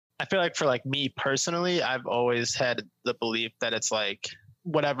I feel like for like me personally, I've always had the belief that it's like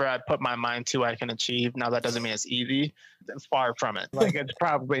whatever I put my mind to, I can achieve. Now that doesn't mean it's easy. Far from it. Like it's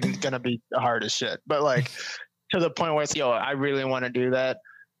probably gonna be hard as shit. But like to the point where it's I really want to do that.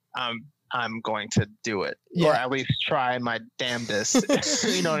 I'm going to do it, or at least try my damnedest.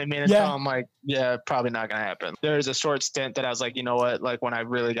 You know what I mean? Until I'm like, probably not gonna happen. There's a short stint that I was like, you know what? Like when I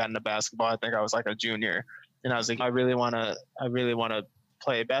really got into basketball, I think I was like a junior, and I was like, I really want to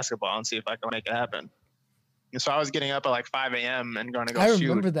play basketball and see if I can make it happen. And so I was getting up at like 5 a.m. and going to go shoot. I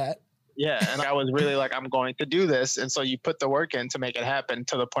remember that. Yeah, and I was really like, I'm going to do this, and so you put the work in to make it happen.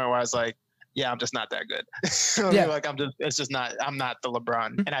 To the point where I was like, I'm just not that good. Like I'm not the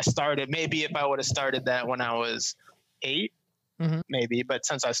LeBron. And I started, maybe if I would have started that when I was 8, maybe, but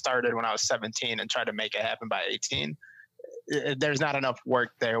since I started when I was 17 and tried to make it happen by 18, there's not enough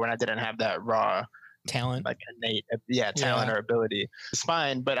work there when I didn't have that raw talent, like innate, talent or ability. It's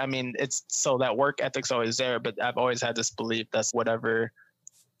fine, but I mean, it's so that work ethic's always there, but I've always had this belief that's whatever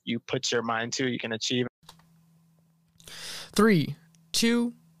you put your mind to, you can achieve. 3,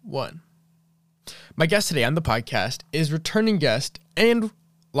 2, 1. My guest today on the podcast is returning guest and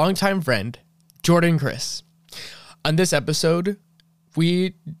longtime friend, Jordan Chris. On this episode,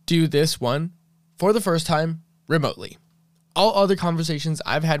 we do this one for the first time remotely. All other conversations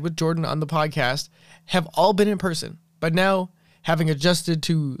I've had with Jordan on the podcast have all been in person, but now, having adjusted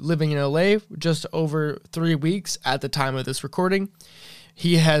to living in LA just over 3 weeks at the time of this recording,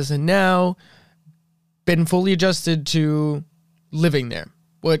 he has now been fully adjusted to living there,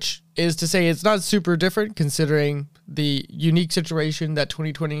 which is to say it's not super different considering the unique situation that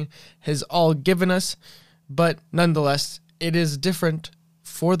 2020 has all given us, but nonetheless, it is different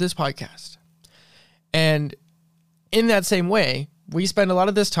for this podcast. And in that same way, we spend a lot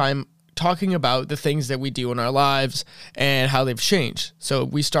of this time talking about the things that we do in our lives and how they've changed. So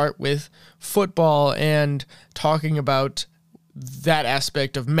we start with football and talking about that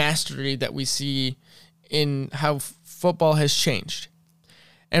aspect of mastery that we see in how football has changed.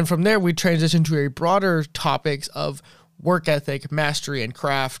 And from there, we transition to a broader topics of work ethic, mastery, and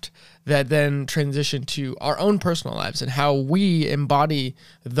craft that then transition to our own personal lives and how we embody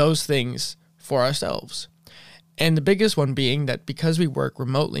those things for ourselves. And the biggest one being that because we work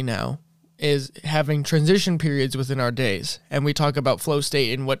remotely now is having transition periods within our days. And we talk about flow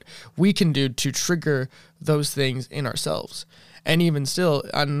state and what we can do to trigger those things in ourselves. And even still,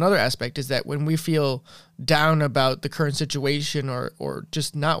 another aspect is that when we feel down about the current situation or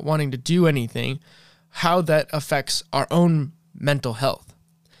just not wanting to do anything, how that affects our own mental health.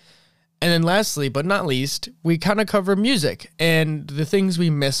 And then lastly, but not least, we kind of cover music and the things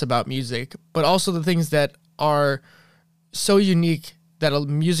we miss about music, but also the things that are so unique that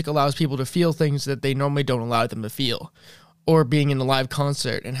music allows people to feel things that they normally don't allow them to feel, or being in a live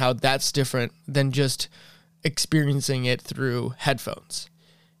concert and how that's different than just experiencing it through headphones,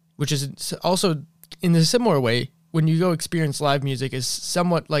 which is also in a similar way, when you go experience live music is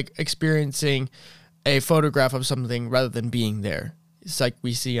somewhat like experiencing a photograph of something rather than being there. It's like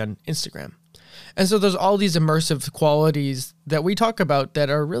we see on Instagram. And so there's all these immersive qualities that we talk about that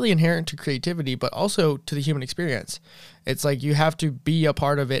are really inherent to creativity, but also to the human experience. It's like you have to be a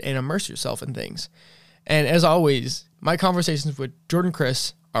part of it and immerse yourself in things. And as always, my conversations with Jordan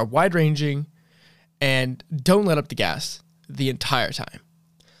Chris are wide-ranging and don't let up the gas the entire time.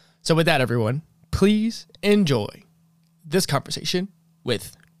 So with that, everyone, please enjoy this conversation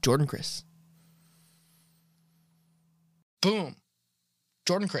with Jordan Chris. Boom.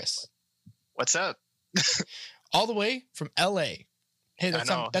 Jordan Chris. What's up? All the way from LA. Hey, that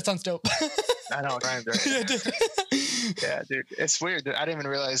sounds dope. I know, Ryan. Yeah, dude. It's weird. I didn't even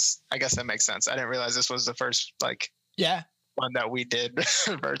realize. I guess that makes sense. I didn't realize this was the first one that we did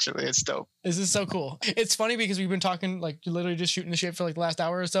virtually. It's dope. This is so cool. It's funny because we've been talking like literally just shooting the shit for like the last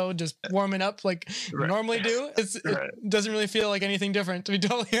hour or so, just warming up like we normally do. It doesn't really feel like anything different, to be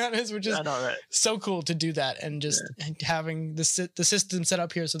totally honest, which is so cool to do that and just having the system set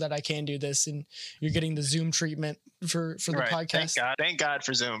up here so that I can do this, and you're getting the Zoom treatment for the podcast. Thank God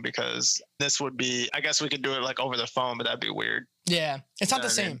for Zoom, because this would be, I guess we could do it like over the phone, but that'd be weird. Yeah, it's not the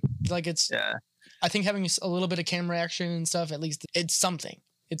same. Like it's I think having a little bit of camera action and stuff, at least it's something.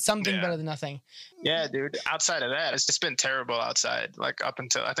 It's something better than nothing. Yeah, dude. Outside of that, it's just been terrible outside. Like up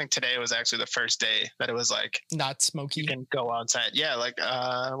until I think today was actually the first day that it was like not smoky. You can go outside. Yeah, like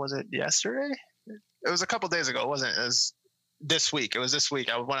was it yesterday? It was a couple days ago. It wasn't as this week. It was this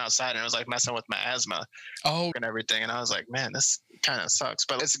week. I went outside and it was like messing with my asthma and everything. And I was like, man, this kind of sucks,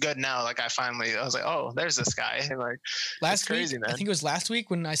 but it's good now. Like I was like, oh, there's this guy. And like last crazy, week, man. I think it was last week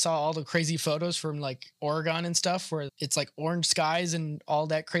when I saw all the crazy photos from like Oregon and stuff where it's like orange skies and all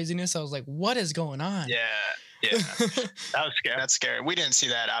that craziness. I was like, what is going on? Yeah. That was scary. That's scary. We didn't see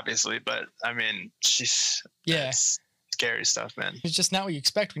that obviously, but I mean, that's scary stuff, man. It's just not what you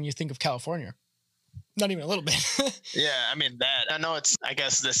expect when you think of California. Not even a little bit. Yeah, I mean that. I know I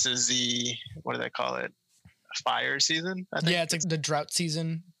guess this is the, what do they call it? Fire season, I think. Yeah, it's like the drought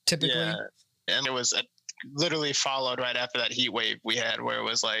season typically. Yeah. And it was literally followed right after that heat wave we had where it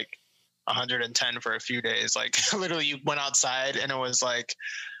was like 110 for a few days. Like literally you went outside and it was like,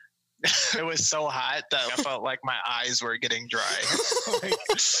 it was so hot that I felt like my eyes were getting dry. Like,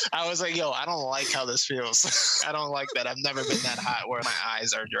 I was like, yo, I don't like how this feels. I don't like that. I've never been that hot where my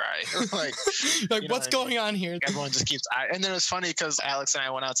eyes are dry. Like what's going on here? Everyone just keeps, and then it was funny because Alex and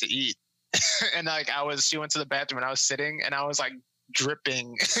I went out to eat and like she went to the bathroom and I was sitting and I was like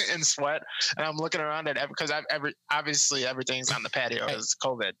dripping in sweat and I'm looking around at because obviously everything's on the patio because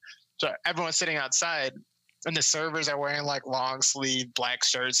COVID. So everyone's sitting outside. And the servers are wearing like long sleeve black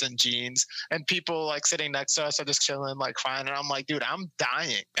shirts and jeans, and people like sitting next to us are just chilling like fine. And I'm like, dude, I'm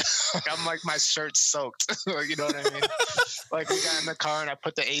dying. Like, I'm like, my shirt's soaked. Like, you know what I mean? Like we got in the car and I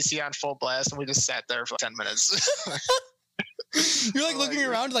put the AC on full blast and we just sat there for 10 minutes. You're like looking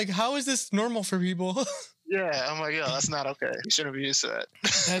around like, how is this normal for people? Yeah, I'm like, yo, that's not okay. You shouldn't be used to that.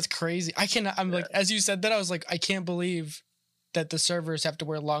 That's crazy. I'm like, as you said that, I was like, I can't believe that the servers have to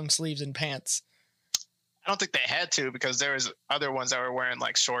wear long sleeves and pants. I don't think they had to because there was other ones that were wearing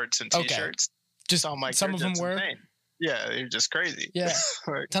like shorts and t-shirts. Okay. Just so I'm like, some of them were. Insane. Yeah, you're just crazy. Yeah,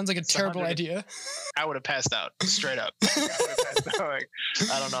 like, sounds like a terrible idea. I would have passed out straight up. Like,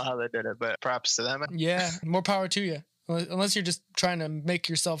 I don't know how they did it, but props to them. Yeah, more power to you. Unless you're just trying to make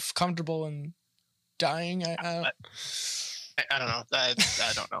yourself comfortable and dying. I don't know. I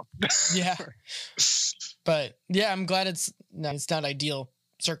don't know. Yeah, but yeah, I'm glad it's not ideal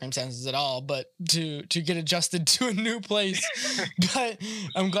circumstances at all, but to get adjusted to a new place. But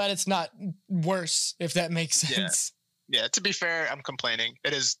I'm glad it's not worse, if that makes sense. Yeah, to be fair, I'm complaining.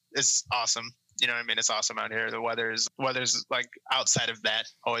 It's awesome. You know what I mean? It's awesome out here. The weather's like outside of that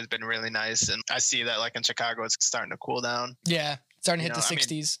always been really nice, and I see that like in Chicago it's starting to cool down. Yeah, starting to hit the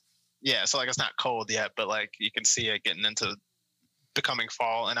 60s. Yeah, so like it's not cold yet, but like you can see it getting into becoming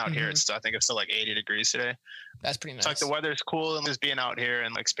fall, and out here I think it's still like 80 degrees today. That's pretty nice. So like the weather's cool and just being out here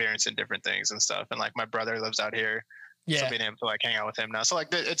and like experiencing different things and stuff. And like my brother lives out here. So being able to like hang out with him now. So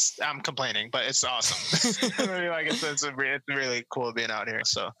like I'm complaining, but it's awesome. Like it's really cool being out here.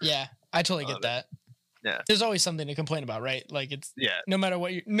 So yeah, I totally get that. Yeah. There's always something to complain about, right? Like no matter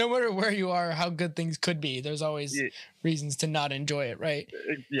where you are, how good things could be, there's always reasons to not enjoy it, right?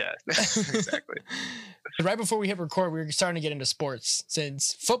 Yeah, exactly. Right before we hit record, we were starting to get into sports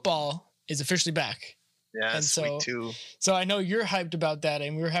since football is officially back. Yeah, and so week 2. So I know you're hyped about that,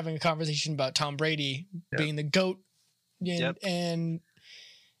 and we were having a conversation about Tom Brady being the GOAT and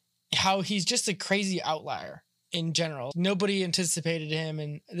how he's just a crazy outlier in general. Nobody anticipated him,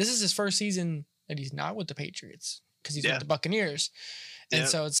 and this is his first season that he's not with the Patriots because he's with the Buccaneers. And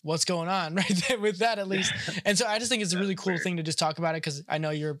so it's what's going on right there with that, at least. And so I just think it's a really cool thing to just talk about it because I know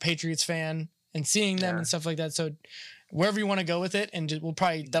you're a Patriots fan and seeing them and stuff like that. So wherever you want to go with it, and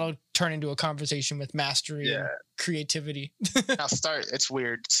that'll turn into a conversation with mastery and creativity. It's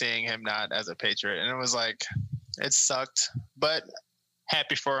weird seeing him not as a Patriot. And it was like, it sucked, but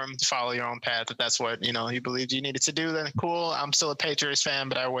happy for him to follow your own path. If that's what, he believed you needed to do, then cool. I'm still a Patriots fan,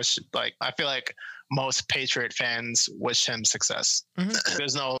 but I feel like most Patriot fans wish him success.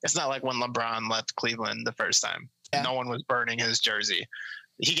 Mm-hmm. It's not like when LeBron left Cleveland the first time. Yeah. No one was burning his jersey.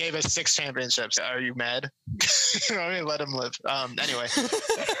 He gave us 6 championships. Are you mad? You know what I mean? Let him live. Anyway.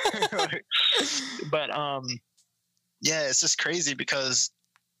 But yeah, it's just crazy because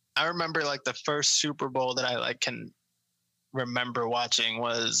I remember like the first Super Bowl that I like can remember watching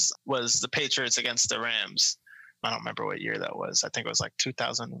was the Patriots against the Rams. I don't remember what year that was. I think it was like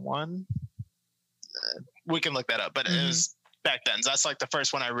 2001. We can look that up, but it was back then. So that's like the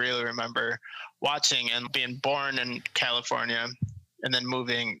first one I really remember watching, and being born in California and then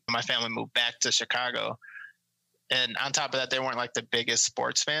my family moved back to Chicago. And on top of that, they weren't like the biggest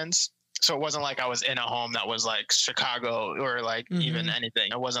sports fans. So it wasn't like I was in a home that was like Chicago or like even anything.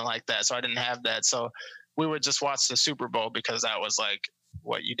 It wasn't like that. So I didn't have that. So we would just watch the Super Bowl because that was like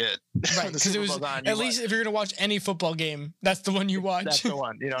what you did. Right. Because it was at least if you're going to watch any football game, that's the one you watch. That's the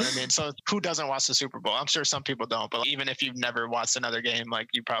one. You know what I mean? So who doesn't watch the Super Bowl? I'm sure some people don't. But even if you've never watched another game, like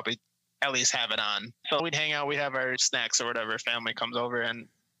you probably at least have it on. So we'd hang out, we'd have our snacks or whatever. Family comes over and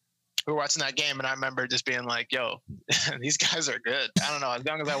we were watching that game, and I remember just being like, yo, these guys are good. I don't know. As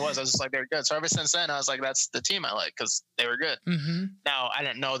young as I was just like, they're good. So ever since then, I was like, that's the team I like because they were good. Mm-hmm. Now, I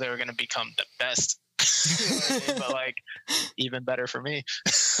didn't know they were going to become the best, you know what I mean? But like, even better for me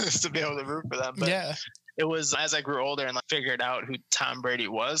to be able to root for them. But yeah. It was as I grew older and like figured out who Tom Brady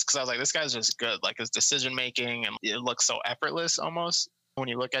was, because I was like, this guy's just good. Like his decision making, and it looks so effortless almost. When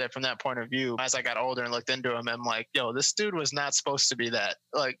you look at it from that point of view, as I got older and looked into him, I'm like, yo, this dude was not supposed to be that.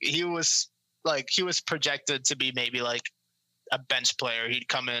 Like he was projected to be maybe like a bench player. He'd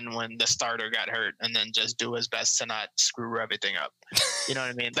come in when the starter got hurt and then just do his best to not screw everything up. You know what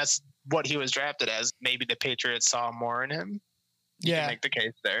I mean? That's what he was drafted as. Maybe the Patriots saw more in him. You can make the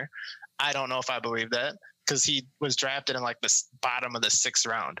case there. I don't know if I believe that, because he was drafted in like the bottom of the 6th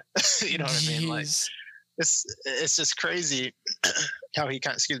round. You know what I mean? Like it's just crazy how he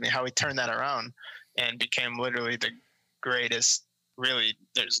turned that around and became literally the greatest. Really,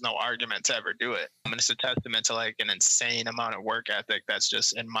 there's no argument to ever do it. I mean, it's a testament to like an insane amount of work ethic that's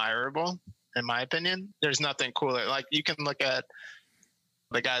just admirable, in my opinion. There's nothing cooler. Like you can look at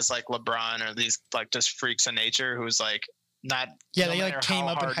the guys like LeBron or these like just freaks of nature who's like not. Yeah, they like came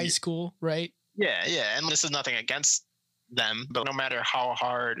up in high school, right? Yeah, yeah. And this is nothing against them, but no matter how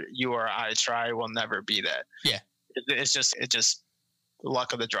hard you or I try, we'll never be that. Yeah. It's just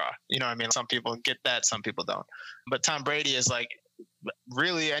luck of the draw. You know what I mean? Some people get that, some people don't. But Tom Brady is like,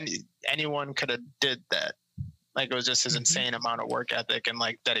 really anyone could have did that. Like it was just his insane amount of work ethic and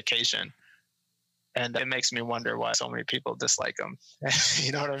like dedication. And it makes me wonder why so many people dislike him.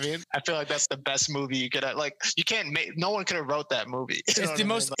 You know what I mean? I feel like that's the best movie you could have. Like you can't make. No one could have wrote that movie. It's the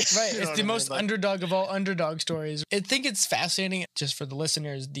most right. It's the most underdog of all underdog stories. I think it's fascinating. Just for the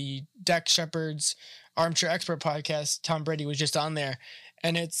listeners, the Dax Shepard's Armchair Expert podcast, Tom Brady was just on there,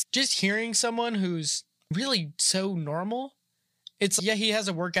 and it's just hearing someone who's really so normal. It's he has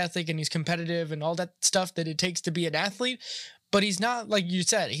a work ethic and he's competitive and all that stuff that it takes to be an athlete. But he's not, like you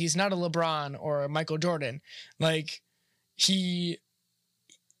said, he's not a LeBron or a Michael Jordan. Like, it's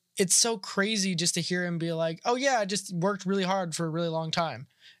so crazy just to hear him be like, oh, yeah, I just worked really hard for a really long time.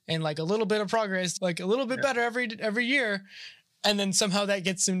 And, like, a little bit of progress, like, a little bit better every year. And then somehow that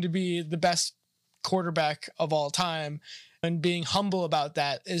gets him to be the best quarterback of all time. And being humble about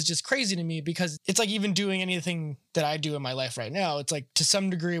that is just crazy to me, because it's like even doing anything that I do in my life right now, it's like to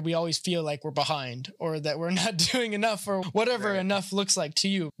some degree we always feel like we're behind or that we're not doing enough or whatever enough looks like to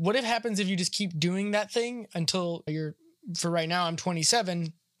you. What if happens if you just keep doing that thing until for right now I'm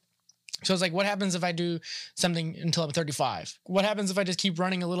 27. So it's like, what happens if I do something until I'm 35? What happens if I just keep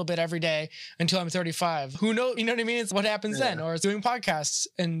running a little bit every day until I'm 35? Who knows? You know what I mean? It's what happens then. Or it's doing podcasts.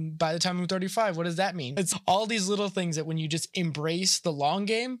 And by the time I'm 35, what does that mean? It's all these little things that when you just embrace the long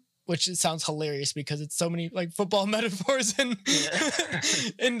game, which it sounds hilarious because it's so many like football metaphors in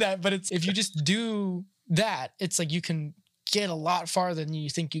that. But it's if you just do that, it's like you can get a lot farther than you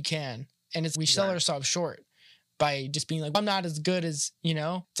think you can. And we sell ourselves short by just being like, I'm not as good as,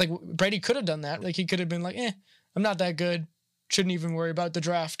 it's like Brady could have done that. Like he could have been like, I'm not that good. Shouldn't even worry about the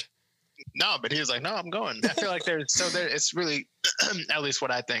draft. No, but he was like, no, I'm going. I feel like it's really, at least what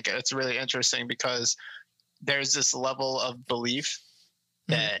I think, it's really interesting because there's this level of belief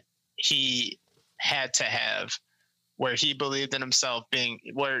that he had to have where he believed in himself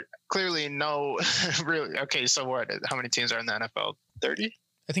where clearly really, okay, so how many teams are in the NFL? 30?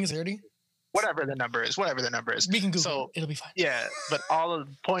 I think it's 30. Whatever the number is. We can Google it'll be fine. Yeah, but all of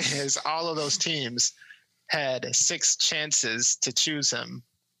those teams had 6 chances to choose him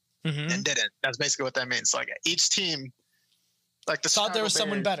and didn't. That's basically what that means. Like each team, like thought there was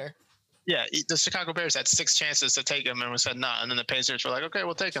someone better. Yeah, the Chicago Bears had 6 chances to take him and said nah, and then the Pacers were like, okay,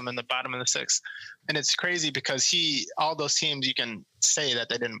 we'll take him in the bottom of the 6th. And it's crazy because all those teams, you can say that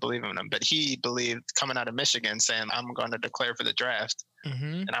they didn't believe in him, but he believed coming out of Michigan saying, I'm going to declare for the draft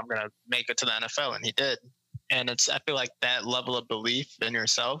and I'm going to make it to the NFL, and he did. And I feel like that level of belief in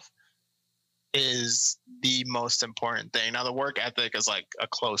yourself is the most important thing. Now the work ethic is like a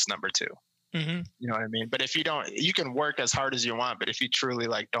close number 2. You know what I mean? But if you don't, you can work as hard as you want, but if you truly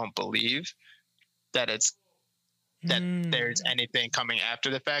like don't believe that there's anything coming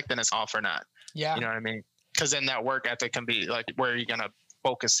after the fact, then it's all for naught. Yeah. You know what I mean? Because then that work ethic can be like, where are you going to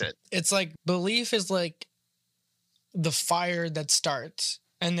focus it? It's like belief is like the fire that starts,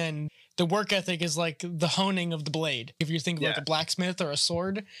 and then the work ethic is like the honing of the blade. If you think of like a blacksmith or a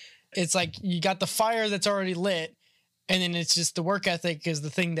sword, it's like you got the fire that's already lit, and then it's just the work ethic is the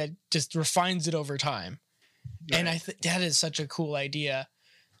thing that just refines it over time. Right. And I think that is such a cool idea.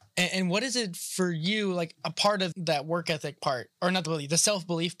 And what is it for you, like a part of that work ethic part, or not the belief, the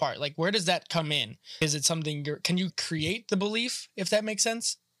self-belief part? Like, where does that come in? Is it something can you create the belief, if that makes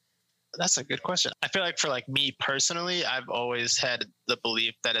sense? That's a good question. I feel like for like me personally, I've always had the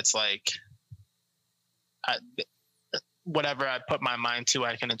belief that it's like, whatever I put my mind to,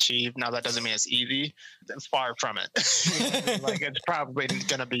 I can achieve. Now that doesn't mean it's easy. Far from it. Like it's probably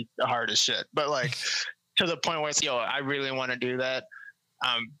gonna be hard as shit. But like to the point where it's, yo, I really want to do that.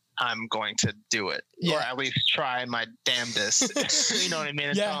 I'm going to do it, or at least try my damnedest. You know what I mean?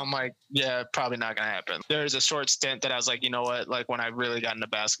 And so I'm like, yeah, probably not gonna happen. There's a short stint that I was like, you know what? Like when I really got into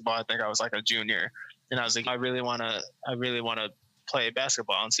basketball, I think I was like a junior, and I was like, I really want to play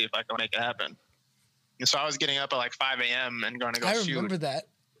basketball and see if I can make it happen. And so I was getting up at like 5 a.m. and going to go shoot. I remember that.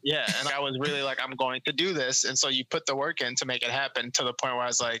 Yeah, and I was really like, I'm going to do this, and so you put the work in to make it happen, to the point where I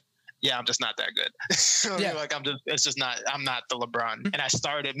was like, yeah, I'm just not that good. Like I'm not the LeBron. And I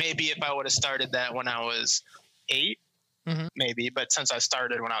started, maybe if I would have started that when I was 8, maybe, but since I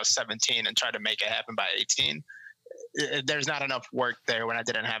started when I was 17 and tried to make it happen by 18, there's not enough work there when I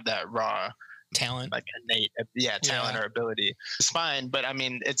didn't have that raw talent, like innate, talent or ability. It's fine, but I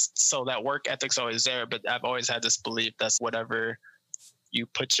mean, it's so that work ethic's always there, but I've always had this belief that's whatever you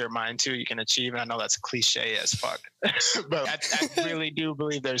put your mind to, you can achieve. And I know that's cliche as fuck, but I really do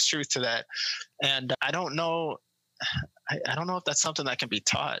believe there's truth to that. And I don't know. I don't know if that's something that can be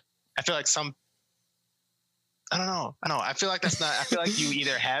taught. I feel like I don't know. I feel like that's not, I feel like you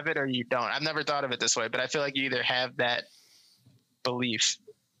either have it or you don't. I've never thought of it this way, but I feel like you either have that belief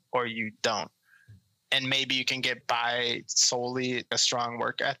or you don't. And maybe you can get by solely a strong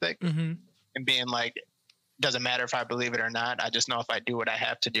work ethic and being like, doesn't matter if I believe it or not. I just know if I do what I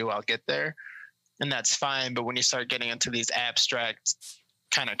have to do, I'll get there. And that's fine. But when you start getting into these abstract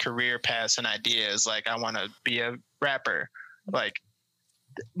kind of career paths and ideas, like I want to be a rapper, like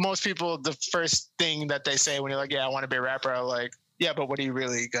most people, the first thing that they say when you're like, yeah, I want to be a rapper, I'm like, yeah, but what are you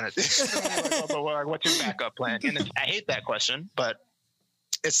really going to do? Like, but what's your backup plan? And I hate that question, but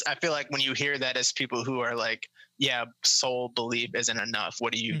I feel like when you hear that as people who are like, yeah, sole belief isn't enough.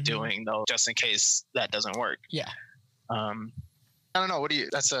 What are you doing though, just in case that doesn't work? Yeah. I don't know.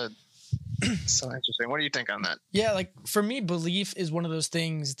 That's so interesting. What do you think on that? Yeah. Like for me, belief is one of those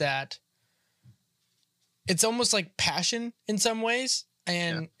things that it's almost like passion in some ways.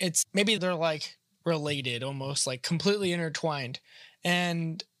 And it's maybe they're like related, almost like completely intertwined.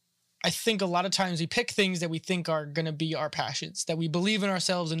 And I think a lot of times we pick things that we think are going to be our passions, that we believe in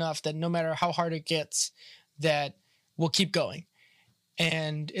ourselves enough that no matter how hard it gets, that we'll keep going.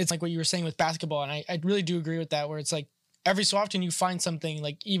 And it's like what you were saying with basketball. And I really do agree with that, where it's like every so often you find something,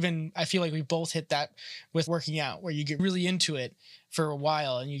 like even I feel like we both hit that with working out, where you get really into it for a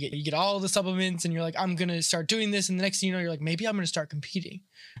while and you get all the supplements and you're like, I'm going to start doing this. And the next thing you know, you're like, maybe I'm going to start competing,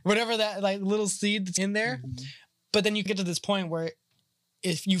 whatever that like little seed that's in there. But then you get to this point where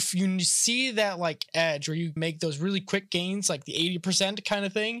if you see that like edge where you make those really quick gains, like the 80% kind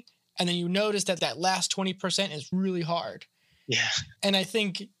of thing, and then you notice that last 20% is really hard. Yeah. And I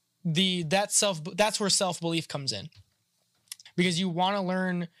think that's where self-belief comes in, because you want to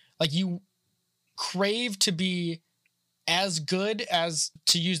learn, like you crave to be as good as,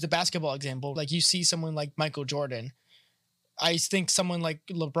 to use the basketball example, like you see someone like Michael Jordan. I think someone like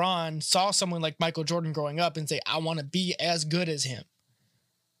LeBron saw someone like Michael Jordan growing up and say, I want to be as good as him.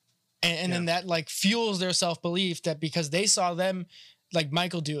 And then that like fuels their self-belief, that because they saw them like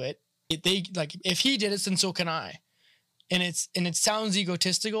Michael do it, they like, if he did it, then so can I. And it sounds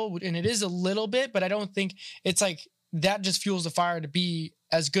egotistical, and it is a little bit, but I don't think it's like that just fuels the fire to be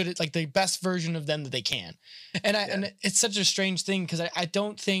as good at like the best version of them that they can. And it's such a strange thing, because I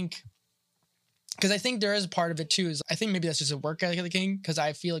don't think, because I think there is a part of it too, is I think maybe that's just a work ethic thing, because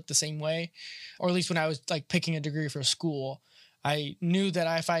I feel like the same way, or at least when I was like picking a degree for school, I knew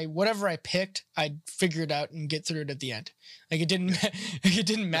that whatever I picked, I'd figure it out and get through it at the end. Like it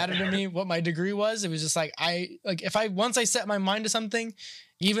didn't matter to me what my degree was. It was just like, once I set my mind to something,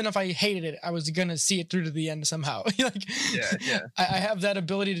 even if I hated it, I was going to see it through to the end somehow. I have that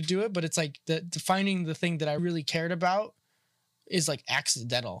ability to do it, but it's like finding the thing that I really cared about is like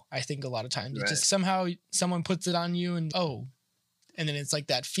accidental. I think a lot of times it's just somehow someone puts it on you and then it's like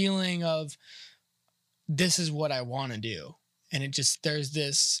that feeling of, this is what I want to do. And there's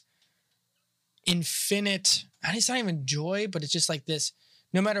this infinite, it's not even joy, but it's just like this,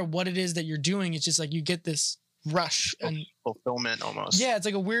 no matter what it is that you're doing, it's just like you get this rush and fulfillment almost. Yeah, it's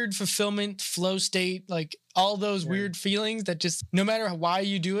like a weird fulfillment, flow state, like all those weird feelings that just, no matter why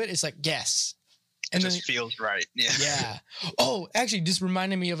you do it, it's like, yes. And it just feels right. Yeah. Yeah. Oh, actually, just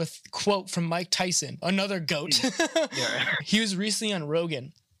reminded me of a quote from Mike Tyson, another GOAT. He was recently on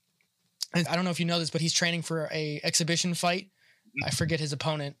Rogan. And I don't know if you know this, but he's training for a exhibition fight. I forget his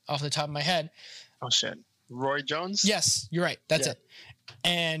opponent off the top of my head. Oh shit. Roy Jones? Yes, you're right. That's Yeah. it.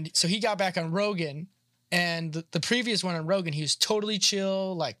 And so he got back on Rogan, and the previous one on Rogan, he was totally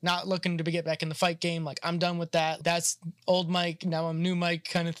chill, like not looking to get back in the fight game. Like, I'm done with that. That's old Mike. Now I'm new Mike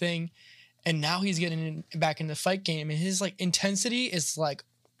kind of thing. And now he's getting back in the fight game, and his like intensity is like,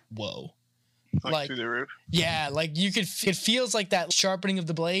 whoa. Like through the roof? Yeah, like you could, it feels like that sharpening of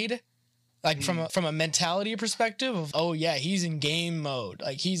the blade. Like from a mentality perspective of, oh yeah, he's in game mode.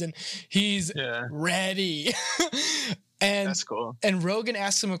 Like he's ready. And that's cool. And Rogan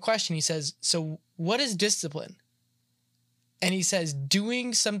asks him a question. He says, so what is discipline? And he says,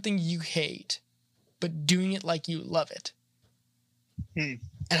 doing something you hate, but doing it like you love it. And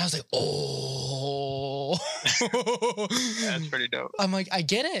I was like, oh. That's pretty dope. I'm like, I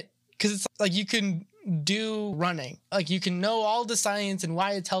get it. Because it's like you can do running. Like you can know all the science and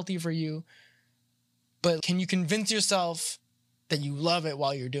why it's healthy for you. But can you convince yourself that you love it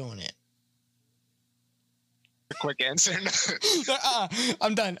while you're doing it? Quick answer.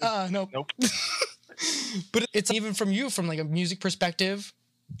 I'm done. Nope. But it's even from you, from like a music perspective,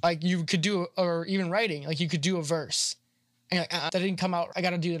 like you could do, or even writing, like you could do a verse. And you're like, that didn't come out. I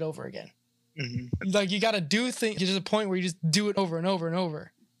got to do it over again. Like you got to do things. There's a point where you just do it over and over and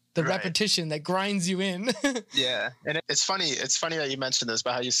over. The repetition that grinds you in. Yeah. And it's funny. It's funny that you mentioned this,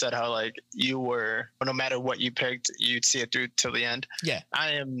 about how you said how like you were, no matter what you picked, you'd see it through till the end. Yeah.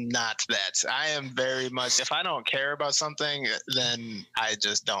 I am not that. I am very much, if I don't care about something, then I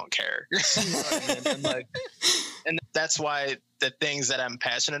just don't care. You know what I mean? And that's why the things that I'm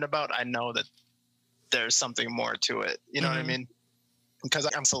passionate about, I know that there's something more to it. You know what I mean? Because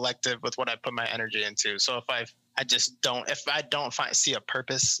I'm selective with what I put my energy into. So if I don't see a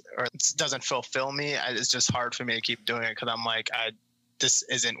purpose, or it doesn't fulfill me, it's just hard for me to keep doing it, because I'm like, this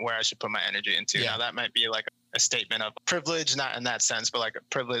isn't where I should put my energy into. Yeah. Now that might be like a statement of privilege, not in that sense, but like a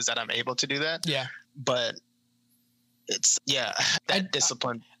privilege that I'm able to do that. Yeah. But it's,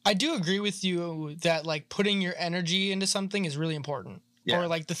 discipline. I do agree with you that like putting your energy into something is really important. Yeah. Or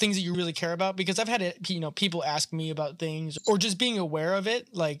like the things that you really care about, because I've had it, people ask me about things, or just being aware of it.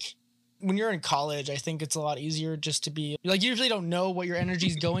 Like when you're in college, I think it's a lot easier just to be like, you usually don't know what your energy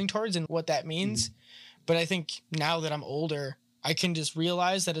is going towards and what that means. But I think now that I'm older, I can just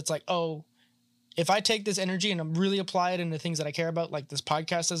realize that it's like, oh, if I take this energy and I'm really apply it into things that I care about, like this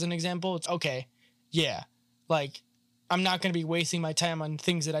podcast as an example, it's okay. Yeah. Like I'm not going to be wasting my time on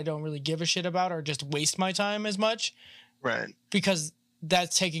things that I don't really give a shit about, or just waste my time as much. Right. Because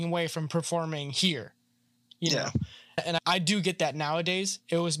that's taking away from performing here, you know? And I do get that nowadays.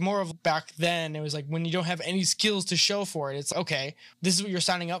 It was more of back then. It was like when you don't have any skills to show for it, it's okay, this is what you're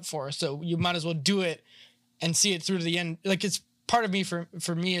signing up for. So you might as well do it and see it through to the end. Like it's part of me for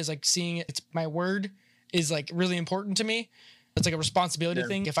me is like seeing it. It's my word is like really important to me. It's like a responsibility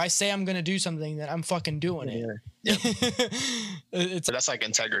thing. If I say I'm going to do something, then I'm fucking doing it. Yeah. That's like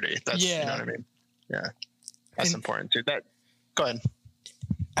integrity. That's, you know what I mean? Yeah. That's important too. Go ahead.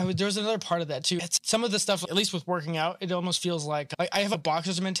 There's another part of that too. It's some of the stuff, at least with working out, it almost feels like I have a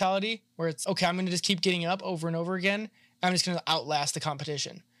boxer's mentality where it's okay, I'm going to just keep getting up over and over again. I'm just going to outlast the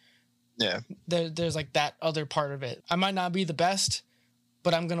competition. Yeah. There's like that other part of it. I might not be the best,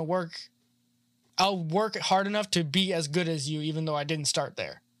 but I'm going to work. I'll work hard enough to be as good as you, even though I didn't start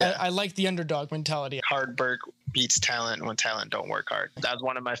there. Yeah. I like the underdog mentality. Hard work beats talent when talent don't work hard. That's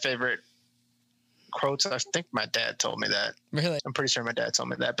one of my favorite quotes. I think my dad told me that. Really? I'm pretty sure my dad told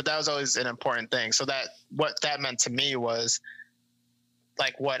me that, but that was always an important thing. So what that meant to me was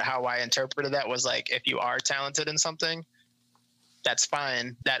like how I interpreted that was like, if you are talented in something, that's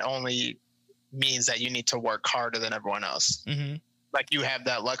fine. That only means that you need to work harder than everyone else. Mm-hmm. Like you have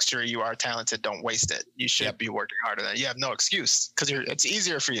that luxury. You are talented. Don't waste it. You should be working harder than you have no excuse, because it's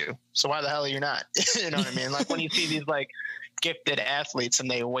easier for you. So why the hell are you not? You know what I mean? Like when you see these like gifted athletes and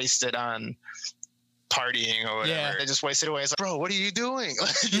they waste it on partying or whatever, they just waste it away. It's like, bro, what are you doing?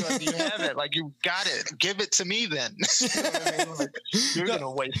 You have it. Like you got it. Give it to me then. You know what I mean? Like, you're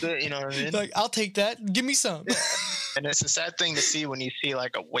gonna waste it. You know what I mean? Like I'll take that. Give me some. Yeah. And it's a sad thing to see when you see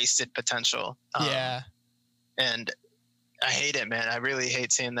like a wasted potential. And I hate it, man. I really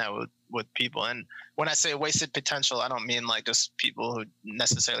hate seeing that with people. And when I say wasted potential, I don't mean like just people who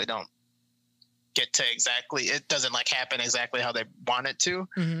necessarily don't get to it doesn't like happen exactly how they want it to,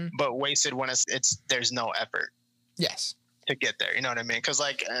 but wasted when it's there's no effort. Yes. To get there. You know what I mean? Cause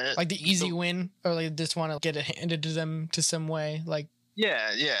like the easy win, or like just want to get it handed to them to some way. Like,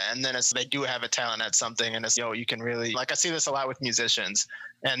 Yeah, yeah. And then they do have a talent at something, and it's, you can really, like, I see this a lot with musicians,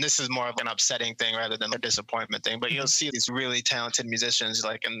 and this is more of an upsetting thing rather than a disappointment thing. But you'll see these really talented musicians,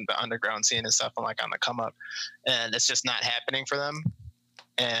 like in the underground scene and stuff, and like on the come up, and it's just not happening for them.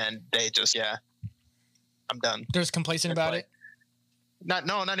 And they just, I'm done. They're just complacent about it. Not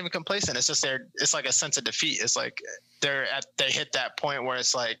even complacent. It's just it's like a sense of defeat. It's like they hit that point where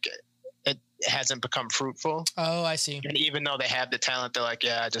it's like, it hasn't become fruitful. Oh, I see. And even though they have the talent, they're like,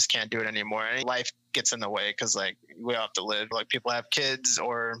 I just can't do it anymore. And life gets in the way because, like, we all have to live. Like, people have kids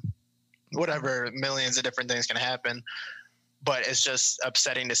or whatever, millions of different things can happen. But it's just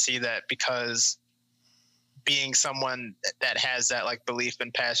upsetting to see that, because being someone that has that, like, belief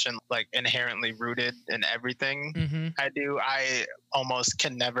and passion, like, inherently rooted in everything I do, I almost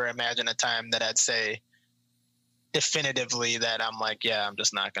can never imagine a time that I'd say definitively that I'm like, I'm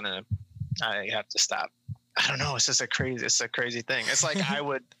just not going to, I have to stop. I don't know. It's just a crazy thing. It's like,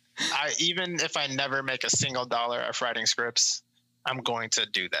 even if I never make a single dollar of writing scripts, I'm going to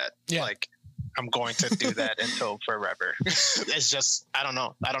do that. Yeah. Like, I'm going to do that until forever. It's just, I don't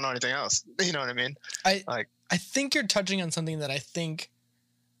know anything else. You know what I mean? I think you're touching on something that I think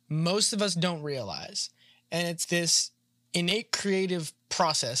most of us don't realize. And it's this innate creative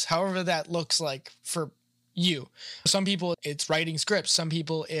process, however that looks like for you. Some people it's writing scripts. Some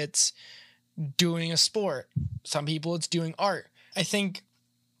people it's doing a sport. Some people it's doing art. I think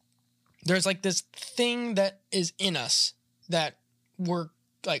there's like this thing that is in us that we're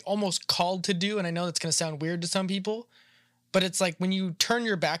like almost called to do. And I know that's going to sound weird to some people, but it's like when you turn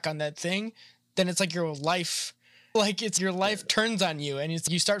your back on that thing, then it's like your life, your life turns on you and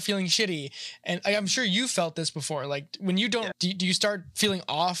you start feeling shitty. And I'm sure you felt this before. Like when you don't, do you start feeling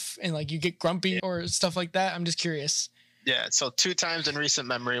off and like you get grumpy or stuff like that? I'm just curious. Yeah. So 2 times in recent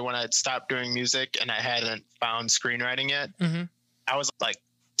memory when I'd stopped doing music and I hadn't found screenwriting yet, I was like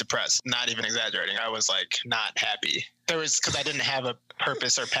depressed, not even exaggerating. I was like not happy. Because I didn't have a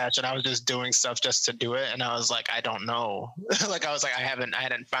purpose or passion. I was just doing stuff just to do it. And I was like, I don't know. Like, I was like, I hadn't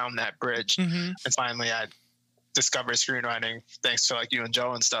found that bridge. And finally I discovered screenwriting thanks to like you and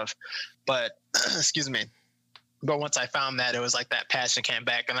Joe and stuff. But excuse me. But once I found that, it was like that passion came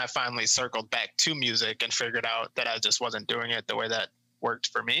back, and I finally circled back to music and figured out that I just wasn't doing it the way that worked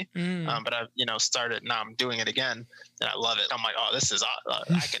for me. But I, started, now I'm doing it again and I love it. I'm like, oh, this is,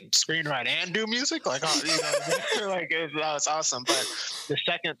 I can screenwrite and do music. Like, like it's awesome. But the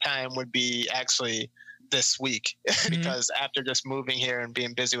second time would be actually this week because after just moving here and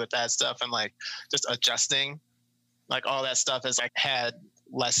being busy with that stuff and like just adjusting, like all that stuff is like had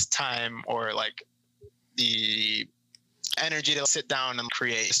less time or like the energy to sit down and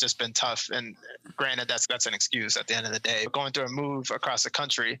create. It's just been tough. And granted, that's an excuse at the end of the day. Going through a move across the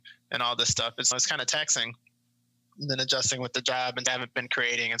country and all this stuff, it's kind of taxing. And then adjusting with the job, and I haven't been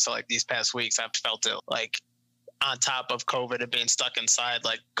creating. And so like these past weeks, I've felt it like on top of COVID and being stuck inside,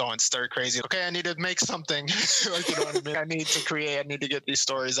 like going stir crazy. Okay, I need to make something. Like, you know what I mean? I need to create. I need to get these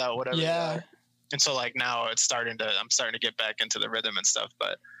stories out, whatever. Yeah. And so like now I'm starting to get back into the rhythm and stuff,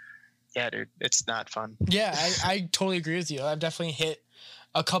 but yeah, dude, it's not fun. Yeah, I totally agree with you. I've definitely hit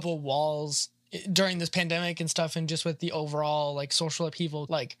a couple walls during this pandemic and stuff, and just with the overall like social upheaval,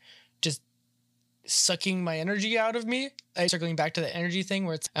 like just sucking my energy out of me. Circling back to the energy thing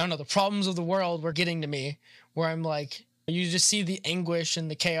where it's, I don't know, the problems of the world were getting to me, where I'm like, you just see the anguish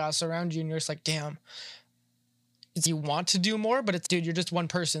and the chaos around you and you're just like, damn. You want to do more, but it's, dude, you're just one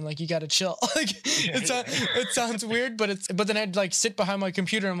person. Like, you got to chill. Like, it sounds weird, but then I'd like sit behind my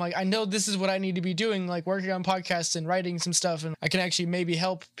computer. And I'm like, I know this is what I need to be doing, like working on podcasts and writing some stuff. And I can actually maybe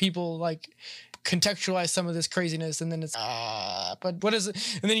help people like contextualize some of this craziness. And then it's, but what is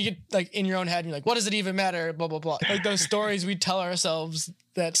it? And then you get like in your own head and you're like, what does it even matter? Blah, blah, blah. Like those stories we tell ourselves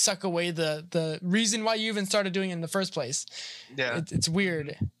that suck away the reason why you even started doing it in the first place. Yeah. It's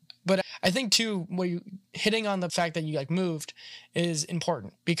weird. But I think too, what you hitting on the fact that you like moved is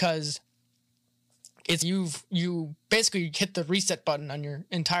important, because it's you basically hit the reset button on your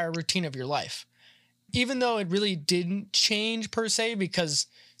entire routine of your life, even though it really didn't change per se, because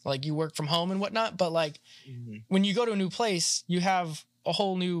like you work from home and whatnot. But like when you go to a new place, you have a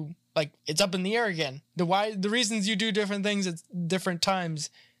whole new, like, it's up in the air again. The reasons you do different things at different times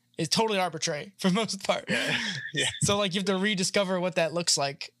is totally arbitrary for the most part. Yeah. So like you have to rediscover what that looks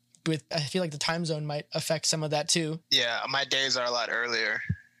like. I feel like the time zone might affect some of that too. Yeah, my days are a lot earlier.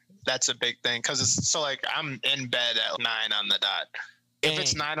 That's a big thing, because it's so like I'm in bed at 9 on the dot. If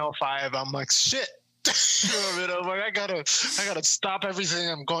it's 9:05, I'm like, shit. You know what I mean? I'm like, I gotta stop everything.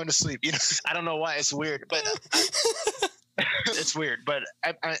 I'm going to sleep. You know, I don't know why it's weird, but it's weird. But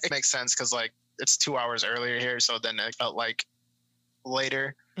it makes sense because like it's 2 hours earlier here, so then it felt like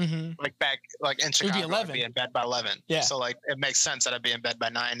later. Like back, like in Chicago, I'd be in bed by 11. Yeah. So like it makes sense that I'd be in bed by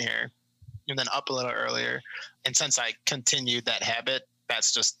 9 here, and then up a little earlier. And since I continued that habit,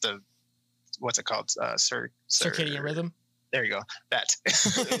 that's just the what's it called? Circadian rhythm. There you go. That's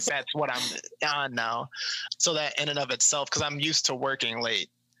what I'm on now. So that in and of itself, because I'm used to working late.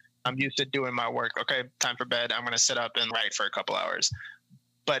 I'm used to doing my work. Okay, time for bed. I'm going to sit up and write for a couple hours.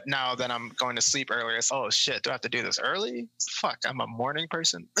 But now that I'm going to sleep earlier, it's, oh shit, do I have to do this early? Fuck, I'm a morning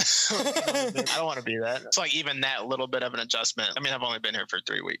person. I don't want to be that. It's like even that little bit of an adjustment. I mean, I've only been here for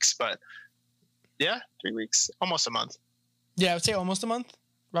 3 weeks, but yeah, 3 weeks, almost a month. Yeah, I would say almost a month,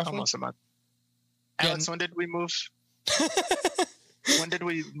 roughly. Almost a month. Alex, when did we move? When did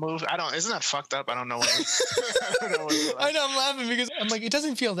we move? Isn't that fucked up? I don't know when. I know, I'm laughing because I'm like, it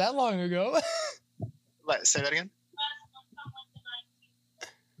doesn't feel that long ago. Say that again.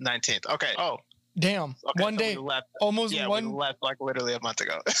 19th. Okay. Oh, damn. Okay, one day. We left, almost one. We left like literally a month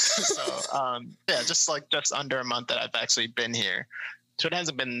ago. So, yeah, just under a month that I've actually been here. So it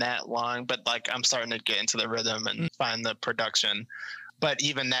hasn't been that long, but like I'm starting to get into the rhythm and find the production. But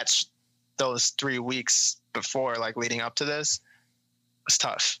even those 3 weeks before, like leading up to this, was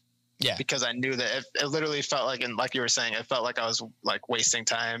tough. Yeah. Because I knew that it literally felt like, and like you were saying, it felt like I was like wasting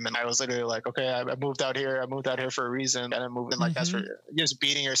time. And I was literally like, okay, I moved out here. I moved out here for a reason. And I moved in like that's for just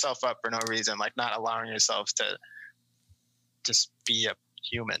beating yourself up for no reason, like not allowing yourself to just be a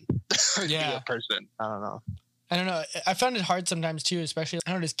human, be a person. I don't know. I found it hard sometimes too, especially,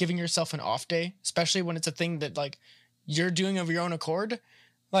 I don't know, just giving yourself an off day, especially when it's a thing that like you're doing of your own accord.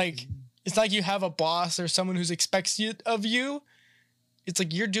 Like, it's like you have a boss or someone who expects of you. It's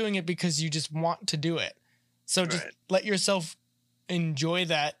like you're doing it because you just want to do it. So just let yourself enjoy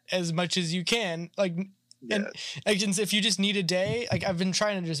that as much as you can. Like, and like, if you just need a day, like I've been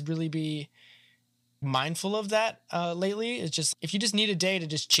trying to just really be mindful of that lately. It's just, if you just need a day to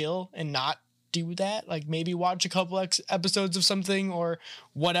just chill and not do that, like maybe watch a couple episodes of something or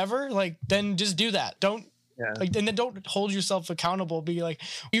whatever, like then just do that. Don't like, and then don't hold yourself accountable. Be like,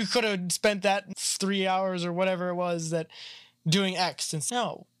 you could have spent that 3 hours or whatever it was that doing X. And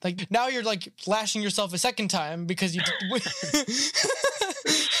no, like now you're like lashing yourself a second time because you.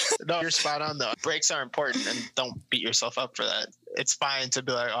 No, you're spot on though. Breaks are important, and don't beat yourself up for that. It's fine to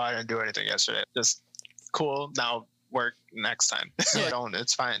be like, oh, I didn't do anything yesterday. Just cool. Now work next time.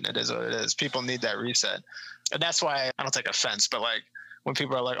 It's fine. It is what it is. People need that reset. And that's why I don't take offense, but like when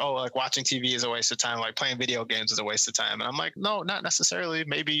people are like, oh, like watching TV is a waste of time, like playing video games is a waste of time. And I'm like, no, not necessarily.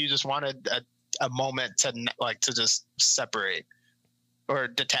 Maybe you just wanted a moment to just separate or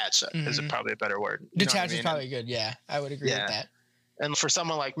detach is probably a better word. Detach is probably good. Yeah, I would agree with that. And for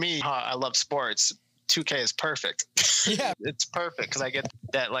someone like me, I love sports. 2K is perfect. Yeah, it's perfect because I get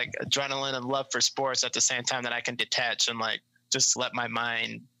that like adrenaline and love for sports at the same time that I can detach and like just let my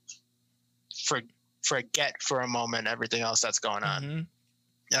mind forget for a moment everything else that's going on.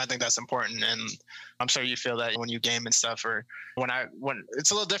 And I think that's important. And I'm sure you feel that when you game and stuff, or when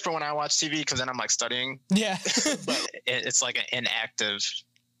it's a little different when I watch TV because then I'm like studying. Yeah. But it's like an inactive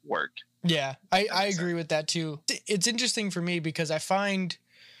work. Yeah, I agree with that too. It's interesting for me because I find,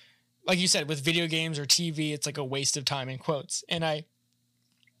 like you said, with video games or TV, it's like a waste of time in quotes. And I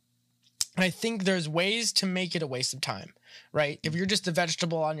think there's ways to make it a waste of time, right? If you're just a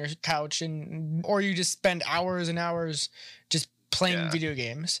vegetable on your couch or you just spend hours and hours just playing video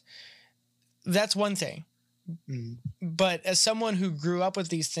games, that's one thing. But as someone who grew up with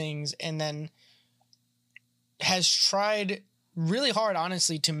these things and then has tried really hard,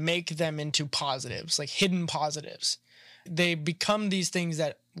 honestly, to make them into positives, like hidden positives, they become these things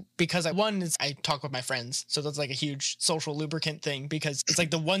that, because I talk with my friends, so that's like a huge social lubricant thing because it's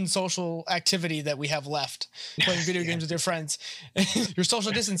like the one social activity that we have left, playing video games with your friends. You're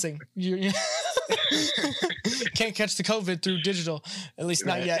social distancing. You can't catch the COVID through digital, at least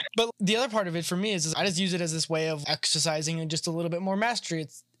not yet. But the other part of it for me is I just use it as this way of exercising and just a little bit more mastery.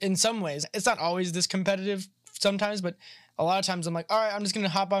 It's in some ways, it's not always this competitive sometimes, but a lot of times I'm like, all right, I'm just going to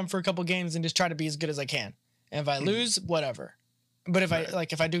hop on for a couple games and just try to be as good as I can. And if I lose, whatever. But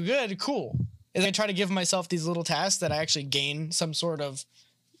if I do good, cool. And I try to give myself these little tasks that I actually gain some sort of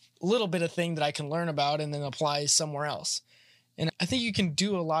little bit of thing that I can learn about and then apply somewhere else. And I think you can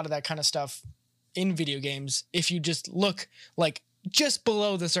do a lot of that kind of stuff in video games if you just look like just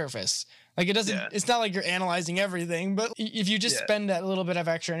below the surface. Like it's not like you're analyzing everything, but if you just spend that little bit of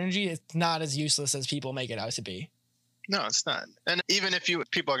extra energy, it's not as useless as people make it out to be. No, it's not. And even if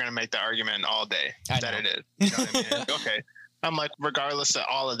people are going to make the argument all day that it is, you know what I mean? Okay. I'm like, regardless of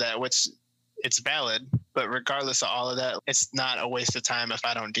all of that, which it's valid, but regardless of all of that, it's not a waste of time if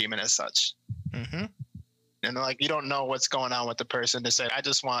I don't deem it as such. And like, you don't know what's going on with the person to say, I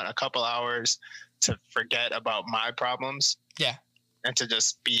just want a couple hours to forget about my problems. Yeah. And to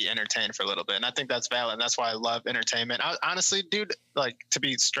just be entertained for a little bit. And I think that's valid. That's why I love entertainment. Honestly, dude, like, to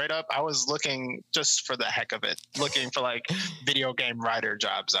be straight up, I was looking just for the heck of it, looking for like video game writer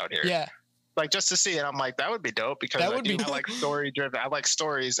jobs out here. Yeah. Like, just to see it. I'm like, that would be dope, because That would be I like story driven. I like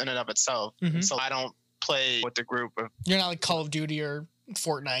stories in and of itself. Mhm. So I don't play with the group of. You're not like Call of Duty or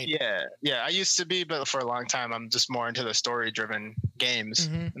Fortnite. Yeah. I used to be, but for a long time, I'm just more into the story driven games.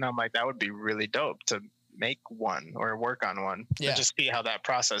 Mhm. And I'm like, that would be really dope to make one or work on one. Yeah. And just see how that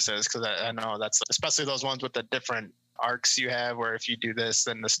process is, because I know that's, especially those ones with the different arcs you have, where if you do this,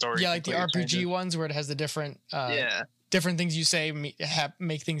 then the story. Yeah, like the RPG changes. ones where it has the different Yeah. different things you say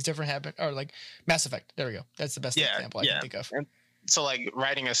make things different happen, or like Mass Effect. There we go. That's the best example I can think of. And so like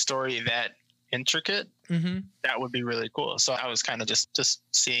writing a story that intricate, that would be really cool. So I was kind of just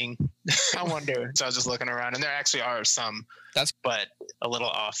seeing. I wonder. So I was just looking around, and there actually are some. But a little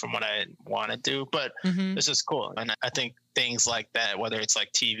off from what I want to do. But it's just cool, and I think things like that, whether it's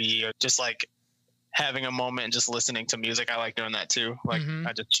like TV or just like having a moment and just listening to music, I like doing that too. Like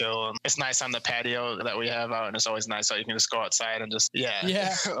I just chill, and it's nice on the patio that we have out, and it's always nice how you can just go outside and just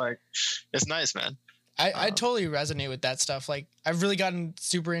like, it's nice, man. I totally resonate with that stuff. Like, I've really gotten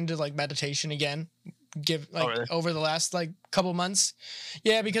super into like meditation again, really? over the last like couple months.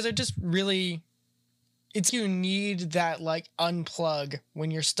 Yeah, because I just really, you need that like unplug when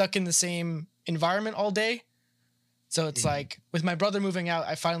you're stuck in the same environment all day. So it's like with my brother moving out,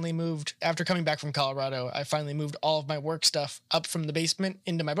 I finally moved after coming back from Colorado. I finally moved all of my work stuff up from the basement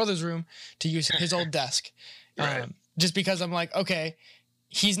into my brother's room to use his old desk. Right. Just because I'm like, okay,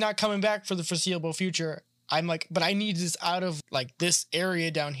 he's not coming back for the foreseeable future. I'm like, but I need this out of like this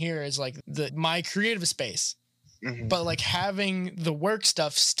area down here is like my creative space. But like having the work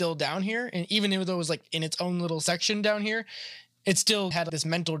stuff still down here, and even though it was like in its own little section down here, it still had this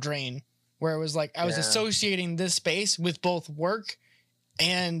mental drain where it was like I was associating this space with both work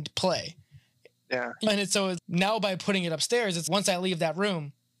and play. Yeah. And so now by putting it upstairs, it's once I leave that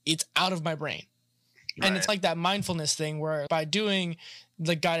room, it's out of my brain. Right. And it's like that mindfulness thing where by doing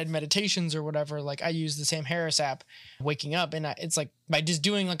the guided meditations or whatever, like I use the Sam Harris app, waking up, and it's like by just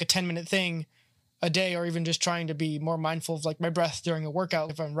doing like a 10-minute thing a day, or even just trying to be more mindful of like my breath during a workout,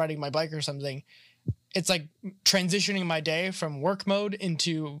 if I'm riding my bike or something, it's like transitioning my day from work mode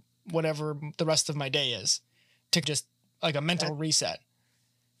into whatever the rest of my day is, to just like a mental reset.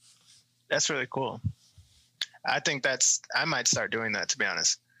 That's really cool. I think I might start doing that, to be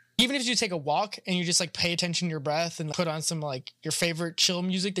honest. Even if you take a walk and you just like pay attention to your breath and put on some like your favorite chill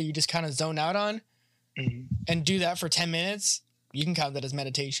music that you just kind of zone out on and do that for 10 minutes, you can count that as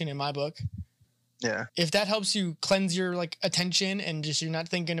meditation in my book. Yeah. If that helps you cleanse your like attention and just you're not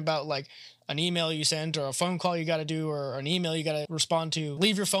thinking about like an email you sent or a phone call you got to do or an email you got to respond to,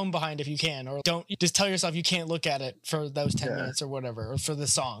 leave your phone behind if you can, or don't just tell yourself you can't look at it for those 10 minutes or whatever, or for the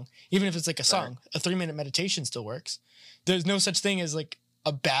song. Even if it's like a song, a 3-minute meditation still works. There's no such thing as like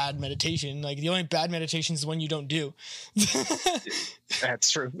a bad meditation. Like the only bad meditation is the one you don't do. That's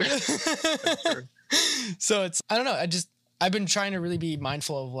true. That's true. So I don't know. I've been trying to really be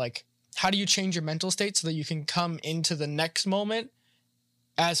mindful of like, how do you change your mental state so that you can come into the next moment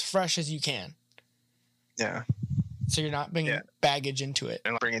as fresh as you can? Yeah. So you're not bringing baggage into it.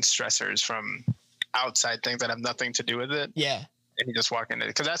 And bringing stressors from outside things that have nothing to do with it. Yeah. And you just walk into it.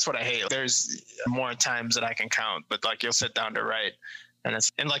 Because that's what I hate. There's more times that I can count, but like you'll sit down to write. And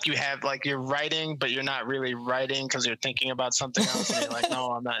like you have like you're writing, but you're not really writing because you're thinking about something else. And you're like, no,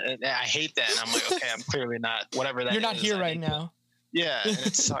 I'm not. And I hate that. And I'm like, okay, I'm clearly not. Whatever that is. You're not here right now. Yeah, and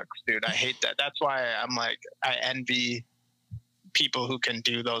it sucks, dude. I hate that. That's why I'm like, I envy people who can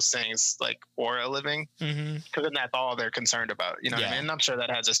do those things like for a living, because then that's all they're concerned about. You know what I mean? And I'm sure that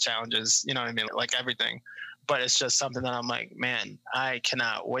has its challenges. You know what I mean? Like everything, but it's just something that I'm like, man, I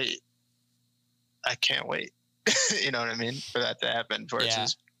cannot wait. I can't wait. You know what I mean? For that to happen, for it to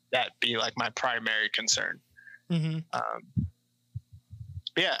just that be like my primary concern. Yeah,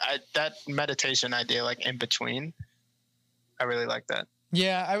 that meditation idea, like in between. I really like that.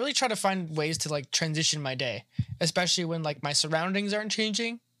 Yeah, I really try to find ways to like transition my day, especially when like my surroundings aren't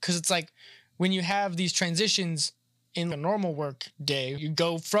changing. Because it's like when you have these transitions in a normal work day, you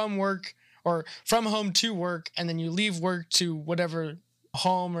go from work or from home to work, and then you leave work to whatever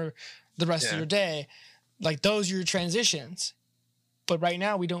home or the rest of your day. Like those are your transitions. But right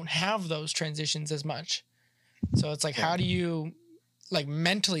now we don't have those transitions as much. So it's like, how do you like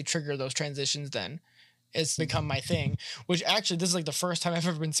mentally trigger those transitions then? It's become my thing, which actually this is like the first time I've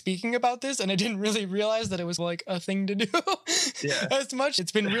ever been speaking about this, and I didn't really realize that it was like a thing to do as much.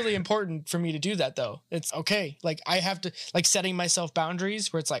 It's been really important for me to do that though. It's okay. Like I have to like setting myself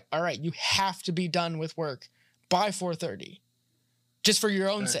boundaries where it's like, all right, you have to be done with work by 4:30 just for your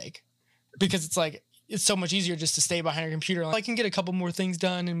own sake, because it's like, it's so much easier just to stay behind your computer. Like, I can get a couple more things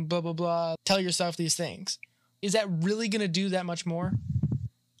done and blah, blah, blah. Tell yourself these things. Is that really going to do that much more?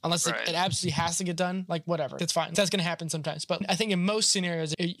 Unless it absolutely has to get done, like whatever, that's fine. That's going to happen sometimes. But I think in most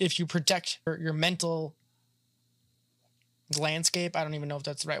scenarios, if you protect your mental landscape, I don't even know if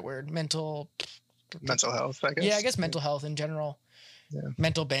that's the right word, mental health, I guess. Yeah, I guess mental health in general,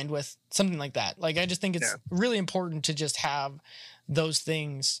 mental bandwidth, something like that. Like, I just think it's really important to just have those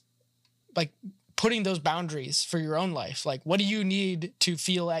things, like putting those boundaries for your own life. Like, what do you need to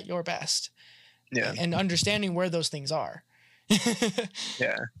feel at your best? Yeah. And understanding where those things are.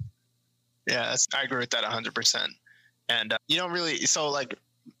 Yeah, I agree with that 100%. And you don't really, so like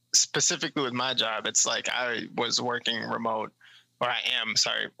specifically with my job, it's like I was working remote, or I am,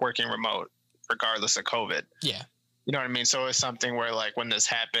 working remote regardless of COVID. Yeah. You know what I mean? So it's something where like when this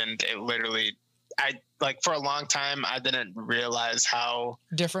happened, it literally, for a long time, I didn't realize how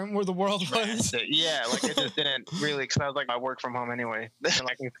different where the world was. Yeah, like it just didn't really, because I was like, I work from home anyway.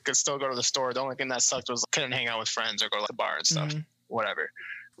 Like I could still go to the store. The only thing that sucked was I couldn't hang out with friends or go to the bar and stuff, whatever.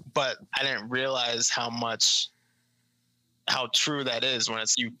 But I didn't realize how true that is when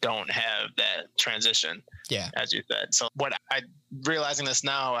you don't have that transition. Yeah, as you said. So what I realizing this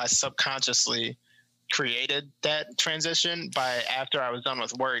now, I subconsciously created that transition by after I was done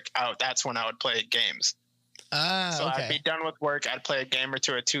with work out. That's when I would play games. So I'd be done with work, I'd play a game or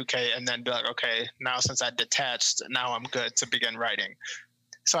two at 2K, and then be like, okay, now since I detached, now I'm good to begin writing.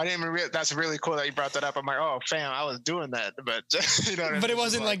 So I didn't even that's really cool that you brought that up. I'm like, oh, fam, I was doing that, but you know what I mean? But it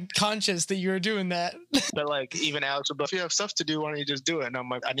wasn't like conscious that you were doing that. But like even Alex would be like, if you have stuff to do, why don't you just do it? And I'm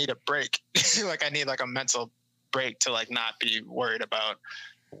like, I need a break. Like I need like a mental break to like not be worried about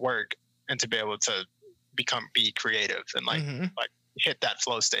work and to be able to be creative and like hit that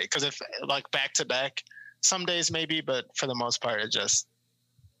flow state. Because if like back to back, some days maybe, but for the most part, it's just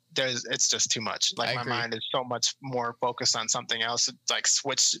too much. Like my mind is so much more focused on something else.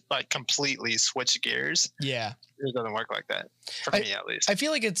 It's like completely switch gears. Yeah, it doesn't work like that for me, at least. I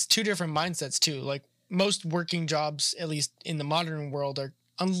feel like it's two different mindsets too. Like most working jobs, at least in the modern world, are,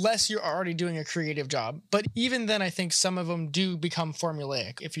 unless you're already doing a creative job. But even then, I think some of them do become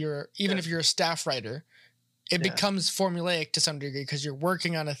formulaic. If you're a staff writer, it becomes formulaic to some degree because you're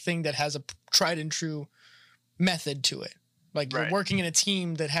working on a thing that has a tried and true method to it. Like you're working in a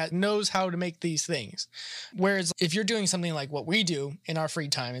team that knows how to make these things. Whereas if you're doing something like what we do in our free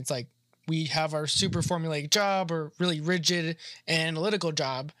time, it's like we have our super formulaic job or really rigid and analytical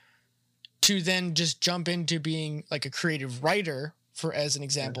job to then just jump into being like a creative writer, for as an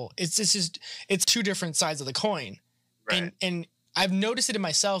example. It's two different sides of the coin. And I've noticed it in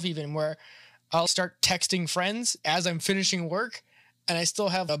myself even where I'll start texting friends as I'm finishing work and I still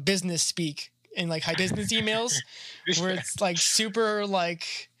have a business speak in like high business emails where it's like super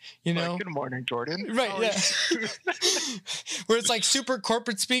like, you know, like, good morning, Jordan. Right. Yeah. Where it's like super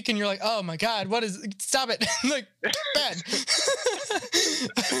corporate speak and you're like, oh my God, stop it. Like bad.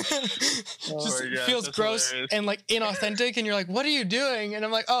 Feels gross hilarious. And like inauthentic. And you're like, what are you doing? And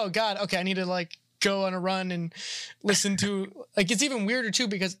I'm like, oh God. Okay. I need to like go on a run and listen to, like, it's even weirder too,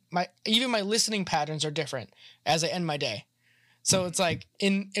 because even my listening patterns are different as I end my day. So it's like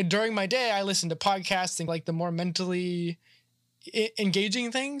during my day, I listen to podcasts and like the more mentally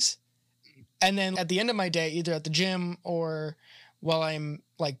engaging things. And then at the end of my day, either at the gym or while I'm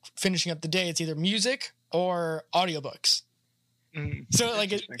like finishing up the day, it's either music or audiobooks. So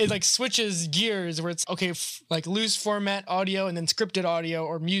like it like switches gears where it's okay, like loose format audio and then scripted audio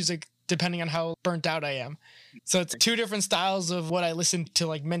or music, depending on how burnt out I am. So it's two different styles of what I listen to,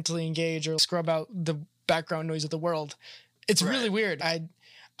 like mentally engage or scrub out the background noise of the world. It's really weird. I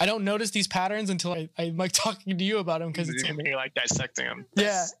don't notice these patterns until I'm like talking to you about them because it's you're like dissecting them.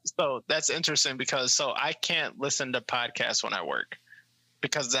 So that's interesting because I can't listen to podcasts when I work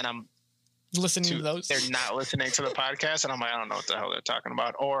because then I'm listening to those. They're not listening to the podcast and I'm like, I don't know what the hell they're talking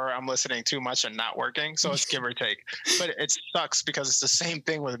about, or I'm listening too much and not working. So it's give or take, but it sucks because it's the same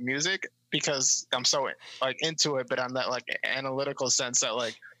thing with music because I'm so like into it, but I'm that like analytical sense that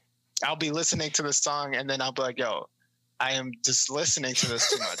like I'll be listening to the song and then I'll be like, yo, I am just listening to this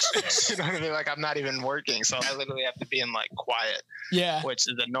too much. You know what I mean? Like I'm not even working. So I literally have to be in like quiet, which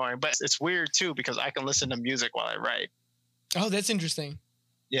is annoying, but it's weird too, because I can listen to music while I write. Oh, that's interesting.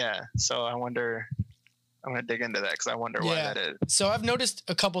 Yeah. So I wonder I'm gonna dig into that because I wonder why that is. So I've noticed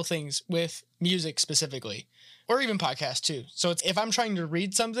a couple things with music specifically, or even podcasts too. So if I'm trying to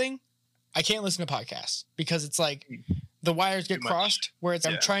read something, I can't listen to podcasts because it's like the wires get crossed where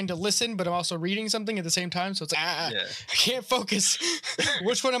I'm trying to listen, but I'm also reading something at the same time. So it's like, I can't focus.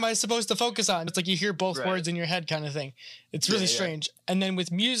 Which one am I supposed to focus on? It's like you hear both words in your head kind of thing. It's really strange. And then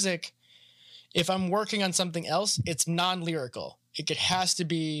with music, if I'm working on something else, it's non-lyrical. It has to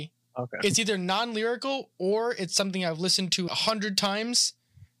be, it's either non-lyrical or it's something I've listened to 100 times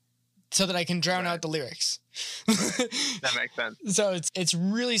so that I can drown out the lyrics. That makes sense. So it's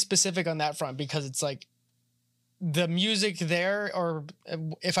really specific on that front because it's like the music there, or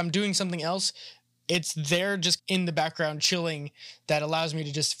if I'm doing something else, it's there just in the background chilling that allows me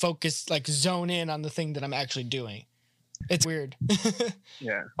to just focus, like zone in on the thing that I'm actually doing. It's weird.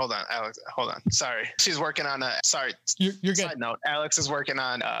 Yeah. Hold on, Alex. Hold on. Sorry. She's working on You're good. Side note, Alex is working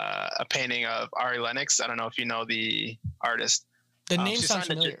on a painting of Ari Lennox. I don't know if you know the artist. The name sounds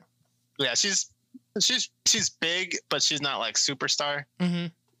familiar. Yeah, she's big, but she's not like superstar. Mm-hmm.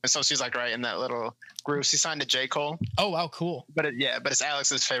 And so she's like right in that little groove. She signed to J. Cole. Oh, wow, cool. But it's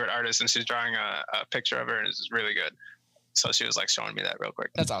Alex's favorite artist, and she's drawing a picture of her, and it's really good. So she was like showing me that real quick.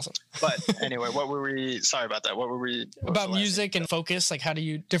 That's awesome. But anyway, sorry about that. About music and focus? Like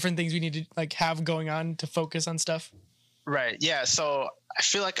different things we need to like have going on to focus on stuff? Right. Yeah. So I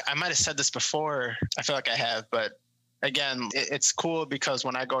feel like I might have said this before. I feel like I have, but again, it's cool because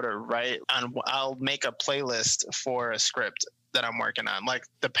when I go to write, I'll make a playlist for a script that I'm working on. Like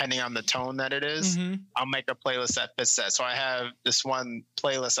depending on the tone that it is, I'll make a playlist that fits that. So I have this one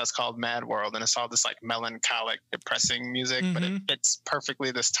playlist that's called Mad World, and it's all this like melancholic, depressing music, but it fits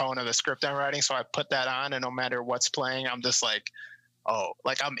perfectly this tone of the script I'm writing. So I put that on, and no matter what's playing, I'm just like, oh,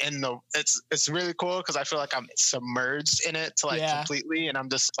 like I'm in it's really cool because I feel like I'm submerged in it to like completely, and I'm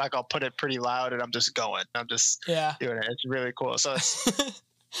just like, I'll put it pretty loud and I'm just going. I'm just doing it. It's really cool. So it's,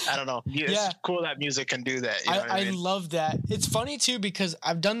 I don't know. It's cool that music can do that. You know I love that. It's funny too because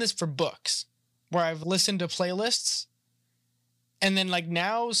I've done this for books where I've listened to playlists, and then like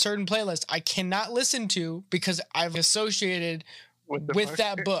now certain playlists I cannot listen to because I've associated with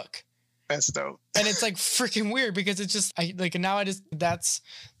that book. That's dope. And it's like freaking weird because it's just that's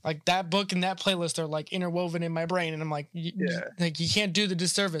like that book and that playlist are like interwoven in my brain, and I'm like, you can't do the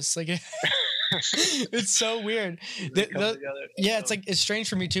disservice. Like it's so weird. It's like it's strange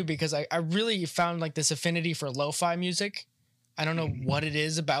for me too because I really found like this affinity for lo-fi music. I don't know what it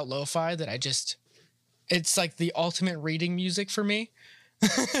is about lo-fi that it's like the ultimate reading music for me.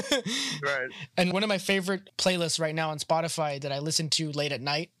 Right. And one of my favorite playlists right now on Spotify that I listen to late at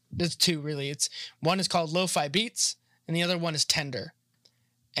night, there's two really. One is called Lo-Fi Beats and the other one is Tender.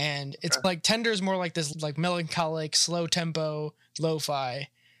 And it's like Tender is more like this like melancholic, slow tempo lo-fi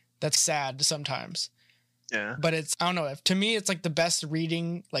that's sad sometimes. Yeah. But I don't know, to me it's like the best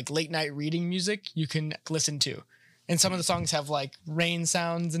reading, like late night reading music you can listen to. And some of the songs have like rain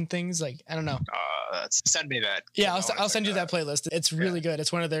sounds and things, like I don't know. Send me that. Yeah, I'll send you that playlist. It's really good.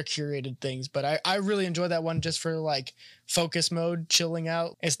 It's one of their curated things, but I really enjoy that one just for like focus mode, chilling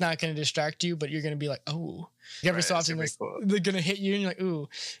out. It's not going to distract you, but you're going to be like, oh, every so often they're going to hit you and you're like, ooh,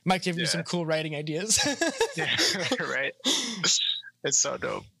 might give you some cool writing ideas. Yeah, right. It's so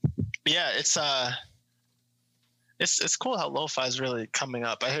dope. Yeah, it's cool how lo-fi is really coming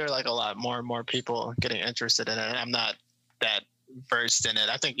up. I hear like a lot more and more people getting interested in it, and I'm not that versed in it.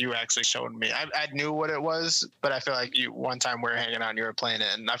 I think you actually showed me. I knew what it was, but I feel like one time we were hanging out and you were playing it,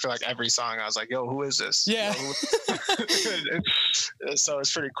 and I feel like every song I was like, yo, who is this? Yeah. So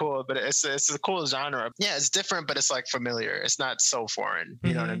it's pretty cool, but it's a cool genre. Yeah, it's different, but it's like familiar. It's not so foreign.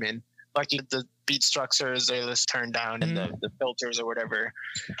 You know what I mean? Like the beat structures are just turned down and the filters or whatever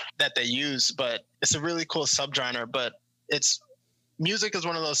that they use, but it's a really cool subgenre. But music is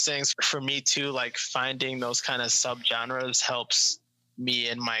one of those things for me too, like finding those kind of subgenres helps me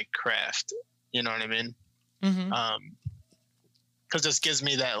in my craft. You know what I mean? Because this gives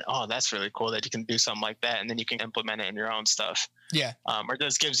me that, oh, that's really cool that you can do something like that, and then you can implement it in your own stuff. Yeah. Or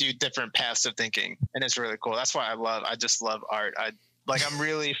this gives you different paths of thinking, and it's really cool. That's why I just love art. I'm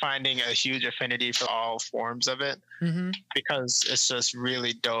really finding a huge affinity for all forms of it because it's just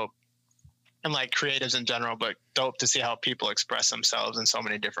really dope. And like creatives in general, but dope to see how people express themselves in so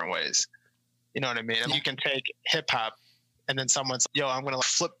many different ways. You know what I mean? And you can take hip hop and then someone's, yo, I'm going to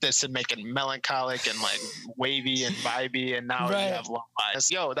flip this and make it melancholic and like wavy and vibey. And now you have lo-fi.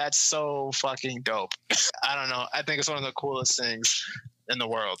 Yo, that's so fucking dope. I don't know. I think it's one of the coolest things in the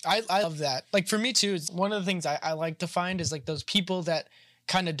world. I love that. Like for me too, it's one of the things I like to find is like those people that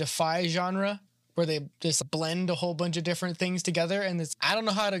kind of defy genre. where they just blend a whole bunch of different things together. And it's, I don't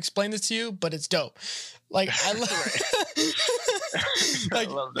know how to explain this to you, but it's dope. Like I love, like,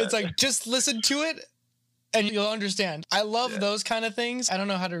 I love that. it's like, just listen to it and you'll understand. I love those kind of things. I don't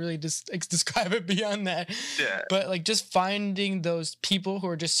know how to really describe it beyond that. Yeah. But like just finding those people who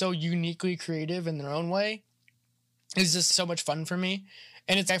are just so uniquely creative in their own way is just so much fun for me.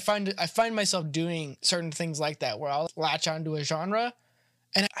 And it's, I find myself doing certain things like that where I'll latch onto a genre,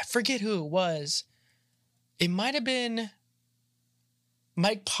 and I forget who it was. It might have been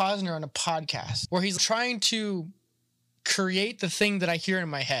Mike Posner on a podcast where he's trying to create the thing that I hear in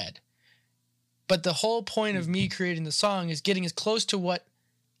my head. But the whole point of me creating the song is getting as close to what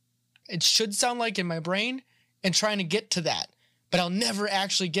it should sound like in my brain and trying to get to that. But I'll never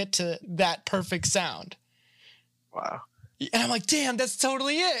actually get to that perfect sound. Wow. And I'm like, damn, that's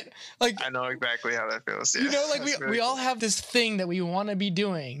totally it. Like, I know exactly how that feels. Yeah. you know, like That's we really all have this thing that we want to be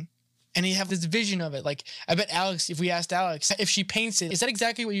doing, and you have this vision of it. Like, I bet Alex, if we asked Alex if she paints it, is that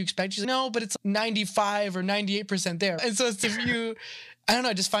exactly what you expect? She's like, no, but it's 95 or 98% there. And so it's, if you, I don't know,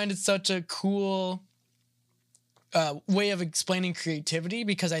 I just find it such a cool way of explaining creativity,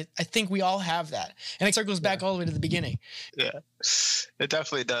 because I think we all have that. And it circles back all the way to the beginning. Yeah, it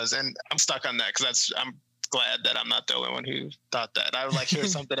definitely does. And I'm stuck on that because I'm glad that I'm not the only one who thought that. I would like hear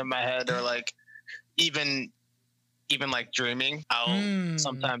something in my head, or like even like dreaming. I'll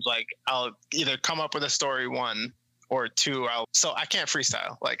sometimes like I'll either come up with a story, one, or two. So I can't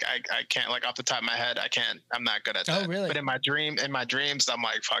freestyle. Like I can't, like off the top of my head, I'm not good at that. Oh, really? But in my dreams, I'm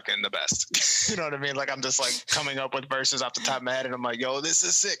like fucking the best. You know what I mean? Like I'm just like coming up with verses off the top of my head, and I'm like, yo, this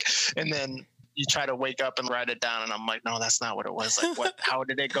is sick. And then you try to wake up and write it down, and I'm like, no, that's not what it was. Like, what? How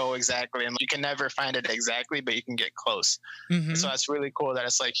did it go exactly? And you can never find it exactly, but you can get close. Mm-hmm. So that's really cool that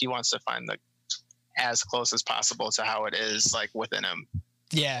it's like he wants to find the as close as possible to how it is like within him.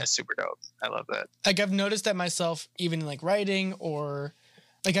 Yeah, That's super dope. I love that. like I've noticed that myself, even in like writing, or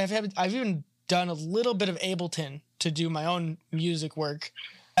like I've even done a little bit of Ableton to do my own music work.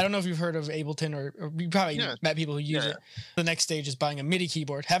 I don't know if you've heard of Ableton, or you probably met people who use it. The next stage is buying a MIDI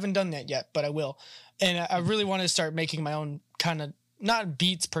keyboard. Haven't done that yet, but I will. And I really want to start making my own kind of, not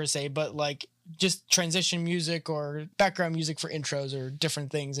beats per se, but like just transition music or background music for intros or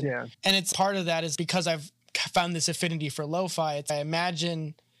different things. And, and it's part of that is because I've found this affinity for lo-fi. I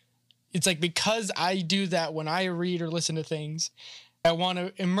imagine it's like, because I do that when I read or listen to things, I want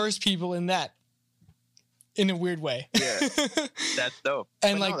to immerse people in that in a weird way. Yeah, that's dope.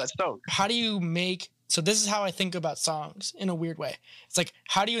 And but like, no, that's dope. How do you make, so this is how I think about songs in a weird way. It's like,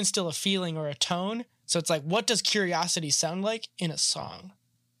 how do you instill a feeling or a tone? So it's like, what does curiosity sound like in a song?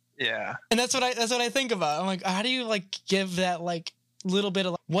 Yeah. And that's what I think about. I'm like, how do you like give that like little bit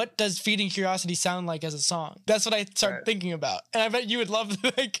of, what does feeding curiosity sound like as a song? That's what I start thinking about. And I bet you would love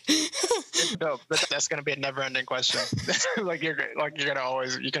to like. It's dope. That's going to be a never ending question. like you're going to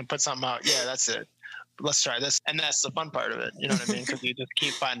always, you can put something out. Yeah, that's it. Let's try this. And that's the fun part of it. You know what I mean? Because you just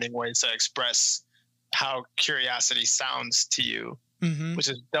keep finding ways to express how curiosity sounds to you, which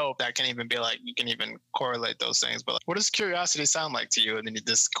is dope. That can even be like, you can even correlate those things. But like, what does curiosity sound like to you? And then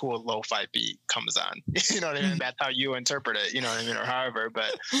this cool lo-fi beat comes on. You know what I mean? That's how you interpret it. You know what I mean? Or however,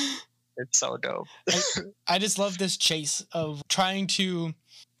 but it's so dope. I just love this chase of trying to,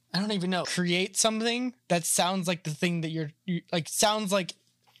 I don't even know, create something that sounds like the thing that you like, sounds like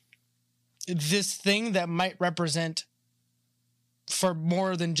this thing that might represent for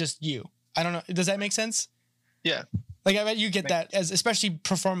more than just you. I don't know. Does that make sense? Yeah. Like I bet you get that as, especially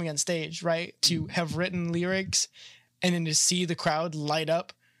performing on stage, right? To have written lyrics and then to see the crowd light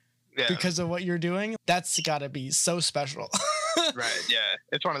up because of what you're doing. That's gotta be so special. Right. Yeah.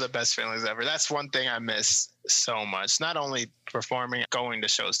 It's one of the best feelings ever. That's one thing I miss so much. Not only performing, going to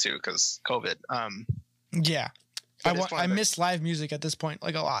shows too, because COVID. Yeah. I miss live music at this point,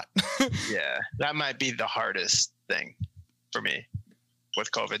 like a lot. Yeah, that might be the hardest thing for me with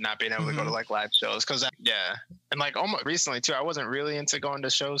COVID, not being able to go to like live shows. Cause and like almost recently too, I wasn't really into going to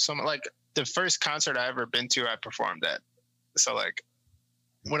shows. So like the first concert I ever been to, I performed at. So like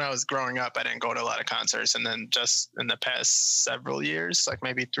when I was growing up, I didn't go to a lot of concerts. And then just in the past several years, like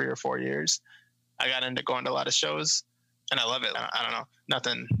maybe 3 or 4 years, I got into going to a lot of shows, and I love it. I don't know.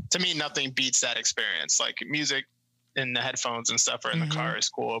 Nothing beats that experience. Like music in the headphones and stuff or in the car is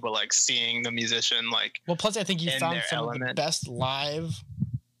cool, but like seeing the musician, like, well, plus I think you found some of the best live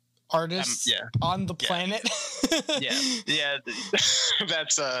artists on the planet.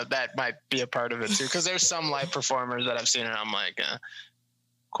 That's that might be a part of it too, because there's some live performers that I've seen and I'm like,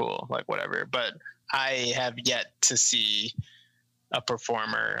 cool, like whatever, but I have yet to see a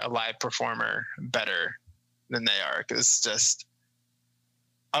live performer better than they are, because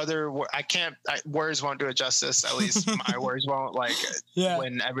I can't, words won't do it justice. At least my words won't. Like,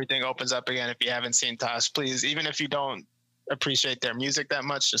 when everything opens up again, if you haven't seen Tosh, please, even if you don't appreciate their music that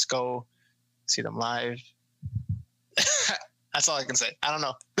much, just go see them live. That's all I can say. I don't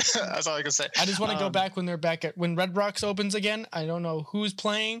know. That's all I can say. I just want to go back when they're back when Red Rocks opens again. I don't know who's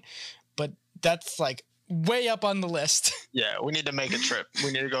playing, but that's like way up on the list. Yeah, we need to make a trip.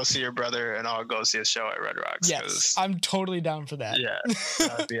 We need to go see your brother and I'll go see a show at Red Rocks. Yes, I'm totally down for that. Yeah,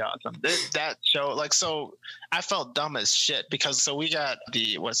 that'd be awesome. That show, like, so I felt dumb as shit because we got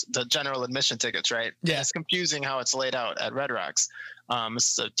the general admission tickets, right? Yeah. It's confusing how it's laid out at Red Rocks.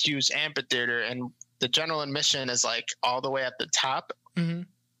 It's a huge amphitheater and the general admission is like all the way at the top. Mm-hmm.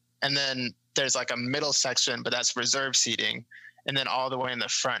 And then there's like a middle section, but that's reserved seating. And then all the way in the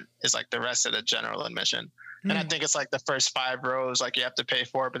front is like the rest of the general admission. And I think it's like the first 5 rows, like you have to pay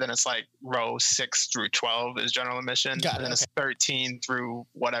for, but then it's like row 6 through 12 is general admission. And then it's 13 through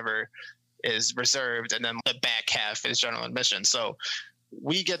whatever is reserved. And then the back half is general admission. So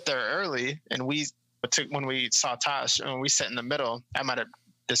we get there early and when we saw Tosh and we sit in the middle, I might have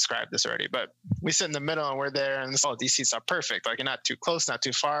described this already, but we sit in the middle and we're there and these seats are perfect. Like you're not too close, not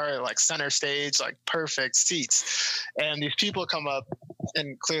too far, like center stage, like perfect seats. And these people come up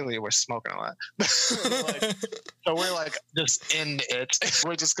and clearly we're smoking a lot. So we're like just in it.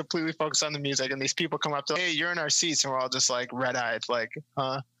 We're just completely focused on the music. And these people come up to, hey, you're in our seats. And we're all just like red eyed, like,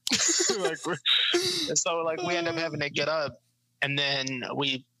 huh? And so like we end up having to get up and then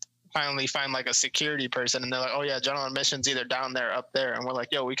we finally find like a security person and they're like, oh yeah, general admission's either down there or up there. And we're like,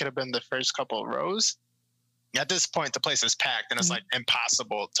 yo, we could have been the first couple of rows. At this point, the place is packed and it's like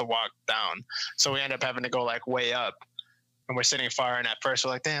impossible to walk down. So we end up having to go like way up and we're sitting far. And at first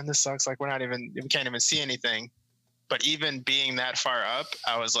we're like, damn, this sucks. Like we can't even see anything. But even being that far up,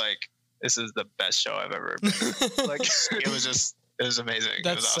 I was like, this is the best show I've ever been. Like it was amazing.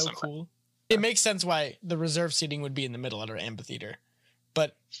 That's it was awesome. So cool. It makes sense why the reserve seating would be in the middle at our amphitheater.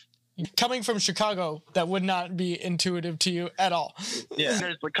 But coming from Chicago, that would not be intuitive to you at all.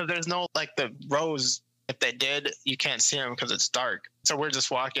 Yeah, because there's no, like, the rows, if they did, you can't see them because it's dark. So we're just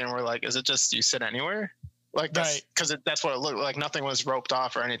walking and we're like, is it just you sit anywhere? Like, because that's what it looked like. Nothing was roped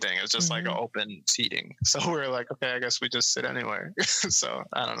off or anything. It was just like an open seating. So we're like, okay, I guess we just sit anywhere. So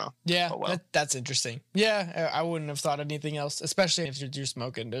I don't know. Yeah, that's interesting. Yeah, I wouldn't have thought anything else, especially if you're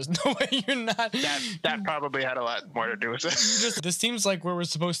smoking. There's no way you're not. That probably had a lot more to do with it. This seems like where we're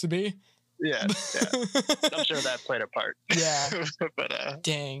supposed to be. Yeah. I'm sure that played a part. Yeah. But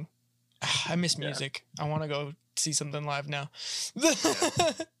dang, I miss music. I want to go see something live now.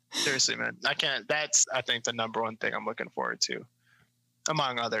 Seriously, man, I can't. That's, I think, the number one thing I'm looking forward to,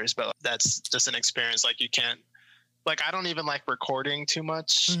 among others. But that's just an experience. Like you can't, like I don't even like recording too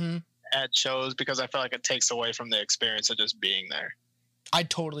much at shows because I feel like it takes away from the experience of just being there. I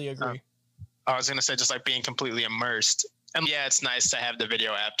totally agree. I was gonna say just like being completely immersed. And yeah, it's nice to have the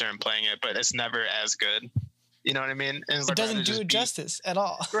video after and playing it, but it's never as good. You know what I mean? And it doesn't do it justice at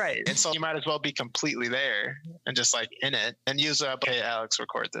all. Right. And so you might as well be completely there and just like in it and use hey, Alex,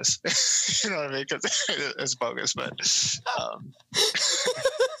 record this. You know what I mean? Because it's bogus, but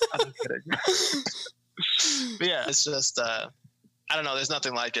I'm kidding. But yeah, it's just, I don't know. There's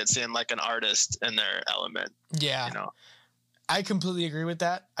nothing like it seeing like an artist in their element. Yeah. You know? I completely agree with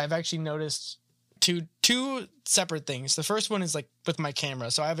that. I've actually noticed two separate things. The first one is like with my camera.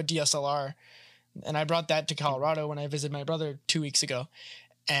 So I have a DSLR. And I brought that to Colorado when I visited my brother 2 weeks ago.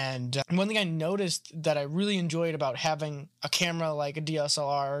 And one thing I noticed that I really enjoyed about having a camera like a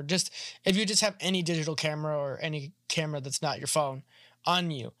DSLR, or just if you just have any digital camera or any camera that's not your phone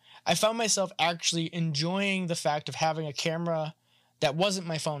on you, I found myself actually enjoying the fact of having a camera that wasn't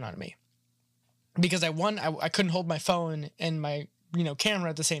my phone on me. Because I couldn't hold my phone and my camera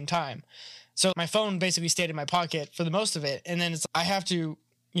at the same time. So my phone basically stayed in my pocket for the most of it. And then I have to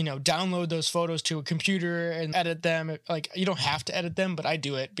download those photos to a computer and edit them. Like, you don't have to edit them, but I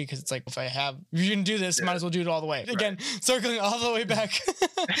do it because it's like, if you can do this, might as well do it all the way. Right. Again, circling all the way back.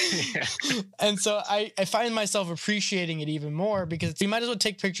 And so I find myself appreciating it even more because you might as well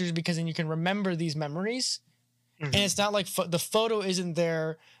take pictures because then you can remember these memories. And it's not like the photo isn't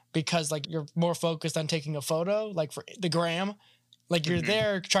there because like you're more focused on taking a photo, like for the gram, like you're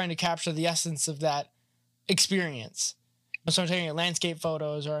there trying to capture the essence of that experience. So I'm taking landscape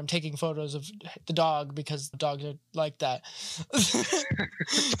photos or I'm taking photos of the dog because the dogs are like that.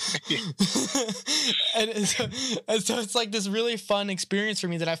 and so it's like this really fun experience for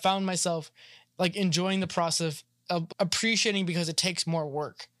me that I found myself like enjoying the process of appreciating because it takes more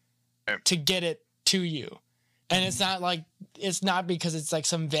work to get it to you. And it's not because it's like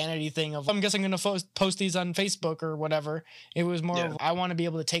some vanity thing of, I guess I'm going to post these on Facebook or whatever. It was more of, I want to be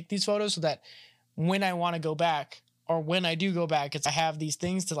able to take these photos so that when I want to go back, or when I do go back, I have these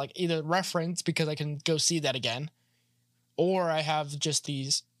things to like either reference because I can go see that again, or I have just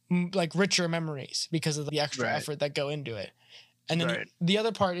these like richer memories because of the extra effort that go into it. And then the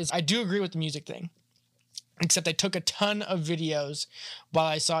other part is, I do agree with the music thing, except I took a ton of videos while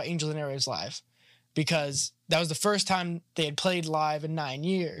I saw Angels and Airwaves live, because that was the first time they had played live in 9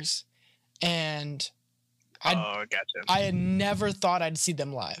 years. And I had never thought I'd see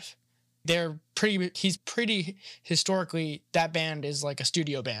them live. He's pretty historically, that band is like a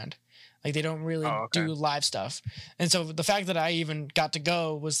studio band. Like they don't really do live stuff. And so the fact that I even got to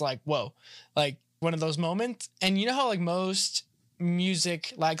go was like, whoa, like one of those moments. And you know how like most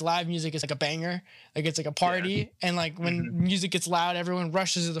music, like live music is like a banger, like it's like a party. And like when music gets loud, everyone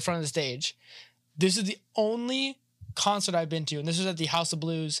rushes to the front of the stage. This is the only concert I've been to. And this was at the House of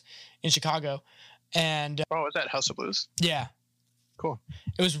Blues in Chicago. And was that House of Blues? Yeah. Cool.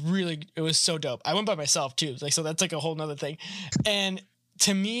 It was so dope. I went by myself too. Like, so that's like a whole nother thing. And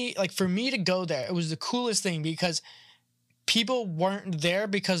to me, like for me to go there, it was the coolest thing because people weren't there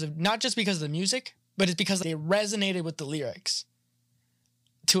because of, not just because of the music, but it's because they resonated with the lyrics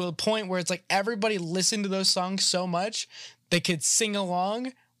to a point where it's like everybody listened to those songs so much they could sing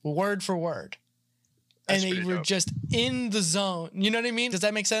along word for word. And they were just in the zone. You know what I mean? Does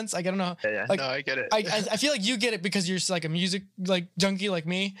that make sense? Like, I don't know. Yeah. Like, no, I get it. I feel like you get it because you're just like a music like junkie like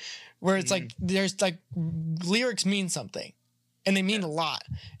me, where it's like there's like lyrics mean something, and they mean a lot,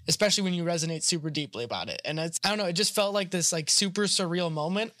 especially when you resonate super deeply about it. And it's, I don't know, it just felt like this like super surreal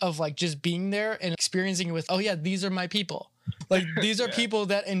moment of like just being there and experiencing it with, oh yeah, these are my people. Like these are people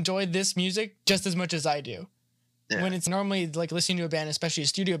that enjoy this music just as much as I do. Yeah. When it's normally like listening to a band, especially a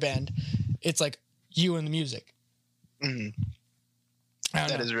studio band, it's like you and the music.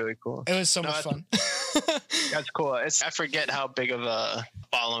 That is really cool. It was so much fun. That's cool. I forget how big of a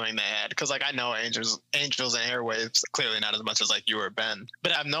following they had, because like I know Angels and Airwaves, clearly not as much as like you or Ben,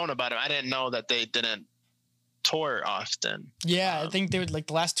 but I've known about them. I didn't know that they didn't tour often. Yeah, I think they would, like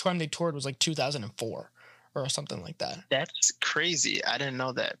the last time they toured was like 2004 or something like that. That's crazy. I didn't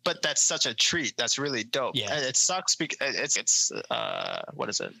know that, but that's such a treat. That's really dope. Yeah. It sucks because it's what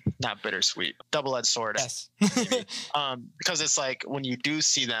is it? Not bittersweet. Double-edged sword. Yes. Because it's like when you do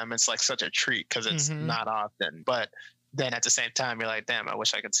see them, it's like such a treat because it's not often. But then at the same time, you're like, damn, I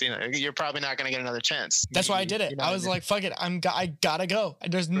wish I could see them. You're probably not going to get another chance. That's why I did it. You know I was like, fuck it. I gotta go.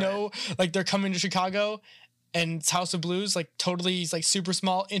 There's no, like they're coming to Chicago. And it's House of Blues, like totally, like super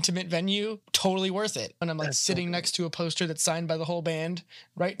small, intimate venue, totally worth it. And I'm like sitting next to a poster that's signed by the whole band,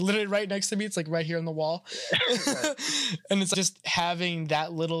 literally right next to me. It's like right here on the wall. And it's just having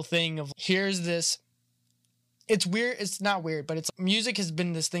that little thing of, here's this. It's weird. It's not weird, but it's music has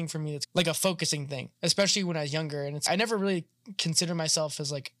been this thing for me. It's like a focusing thing, especially when I was younger. And I never really considered myself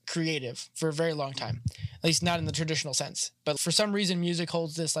as like creative for a very long time, at least not in the traditional sense. But for some reason, music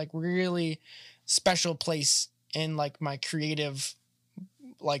holds this like really special place in like my creative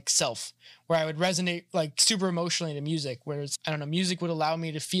like self, where I would resonate like super emotionally to music, whereas I don't know, music would allow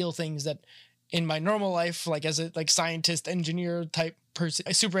me to feel things that in my normal life, like as a like scientist, engineer type person,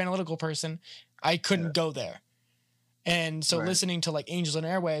 a super analytical person, I couldn't go there. And so listening to like Angels and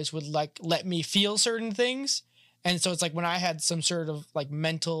Airwaves would like let me feel certain things. And so it's like when I had some sort of like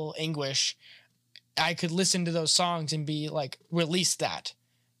mental anguish, I could listen to those songs and be like, release that.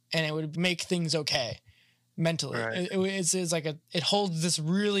 And it would make things okay mentally. Right. It's like it holds this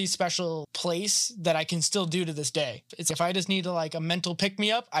really special place that I can still do to this day. It's if I just need to like a mental pick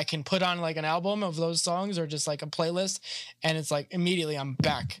me up, I can put on like an album of those songs or just like a playlist, and it's like immediately I'm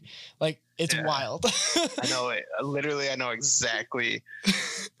back. Like it's wild. I know it. Literally, I know exactly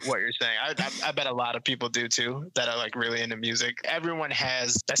what you're saying. I bet a lot of people do too that are like really into music. Everyone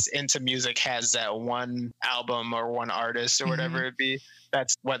that's into music has that one album or one artist or whatever it be.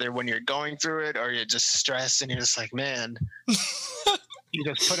 That's whether when you're going through it or you're just stressed and you're just like, man, you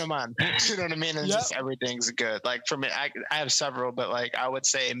just put them on. You know what I mean? And just everything's good. Like for me, I have several, but like I would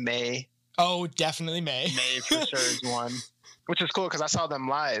say May. Oh, definitely May. May for sure is one, which is cool because I saw them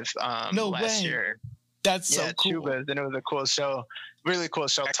live last year. That's so cool. Chubas, and it was a cool show. Really cool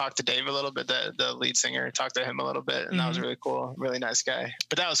show. I talked to Dave a little bit, the lead singer. Talked to him a little bit, and that was really cool. Really nice guy.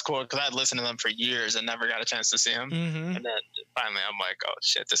 But that was cool because I'd listened to them for years and never got a chance to see him. And then finally, I'm like, oh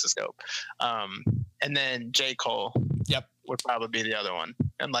shit, this is dope. And then J. Cole. Yep. Would probably be the other one,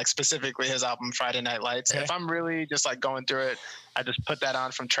 and like specifically his album Friday Night Lights. Okay. If I'm really just like going through it, I just put that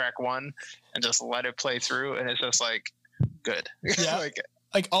on from track one and just let it play through, and it's just like good. Yeah.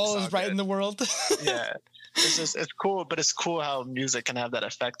 Like all is right in the world. Yeah. it's cool, but it's cool how music can have that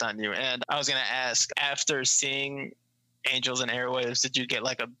effect on you. And I was gonna ask, after seeing Angels and Airwaves, did you get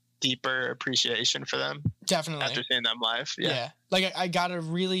like a deeper appreciation for them? Definitely. After seeing them live? Yeah. Like I got a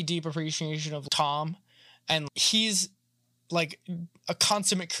really deep appreciation of Tom, and he's like a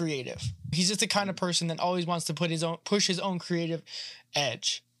consummate creative. He's just the kind of person that always wants to push his own creative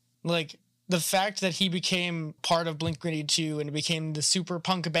edge. Like the fact that he became part of Blink-182 and it became the super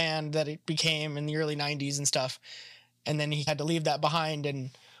punk band that it became in the early 90s and stuff, and then he had to leave that behind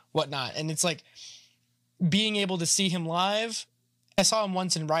and whatnot. And it's like being able to see him live. I saw him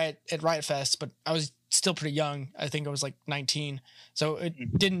once at Riot Fest, but I was still pretty young. I think I was like 19. So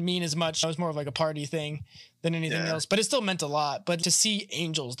it didn't mean as much. It was more of like a party thing than anything else, but it still meant a lot. But to see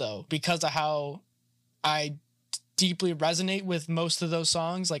Angels though, because of how I deeply resonate with most of those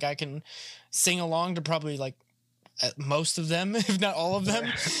songs, like I can sing along to probably like most of them, if not all of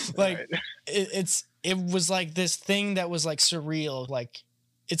them. Like it was like this thing that was like surreal. Like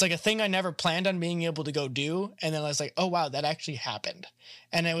it's like a thing I never planned on being able to go do. And then I was like, oh wow, that actually happened.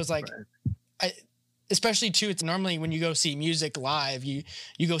 And it was like, especially too, it's normally when you go see music live, you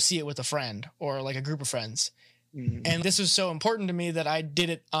go see it with a friend or like a group of friends. Mm-hmm. And this was so important to me that I did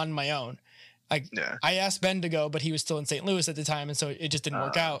it on my own. Like I asked Ben to go, but he was still in St. Louis at the time. And so it just didn't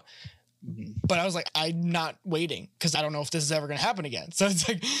work out. Mm-hmm. But I was like, I'm not waiting because I don't know if this is ever going to happen again. So it's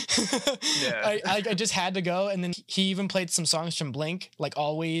like, I just had to go. And then he even played some songs from Blink, like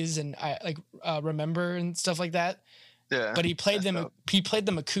Always and I like Remember and stuff like that. Yeah. But he played them. Dope. He played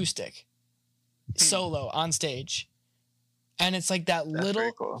them acoustic, solo on stage, and it's like that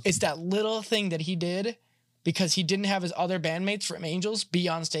it's that little thing that he did because he didn't have his other bandmates from Angels be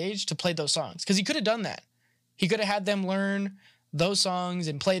on stage to play those songs. Because he could have done that. He could have had them learn those songs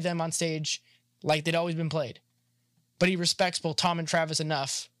and play them on stage like they'd always been played. But he respects both Tom and Travis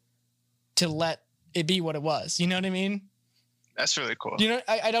enough to let it be what it was. You know what I mean? That's really cool. You know,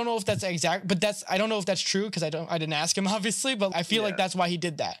 I don't know if that's exact, but I don't know if that's true because I didn't ask him obviously, but I feel like that's why he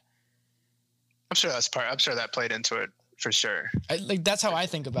did that. I'm sure that played into it for sure. Like that's how I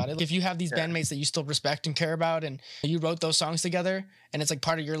think about it. If you have these bandmates that you still respect and care about and you wrote those songs together and it's like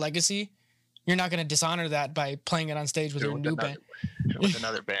part of your legacy, you're not going to dishonor that by playing it on stage with your new band. With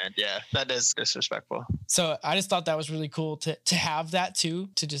another band, yeah. That is disrespectful. So I just thought that was really cool to have that too,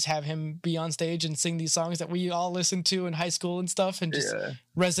 to just have him be on stage and sing these songs that we all listened to in high school and stuff and just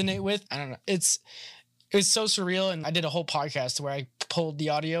resonate with. I don't know. It was so surreal, and I did a whole podcast where I pulled the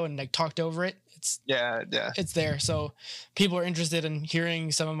audio and like talked over it. It's there. So people are interested in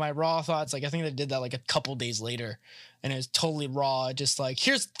hearing some of my raw thoughts. Like I think they did that like a couple days later, and it was totally raw. Just like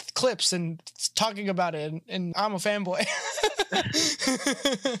here's clips and talking about it, and I'm a fanboy.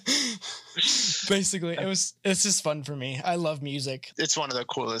 Basically, it's just fun for me. I love music. It's one of the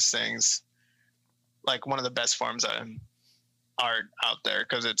coolest things. Like one of the best forms of art out there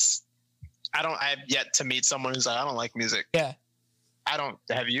because I have yet to meet someone who's like, I don't like music. Yeah.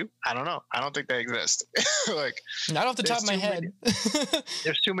 Have you? I don't know. I don't think they exist. Like not off the top of my head.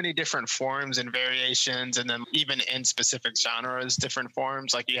 There's too many different forms and variations, and then even in specific genres, different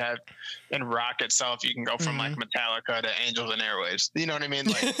forms. Like you have in rock itself, you can go from like Metallica to Angels and Airwaves. You know what I mean?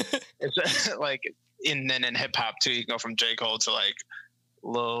 Like it's like in hip hop too, you can go from J. Cole to like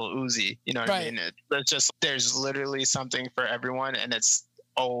Lil Uzi. You know what I mean? There's literally something for everyone, and it's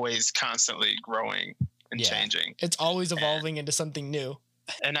always constantly growing and changing. It's always evolving into something new.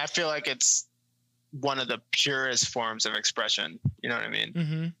 And I feel like it's one of the purest forms of expression. You know what I mean?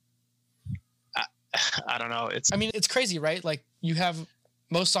 Mm-hmm. I don't know. It's crazy, right? Like you have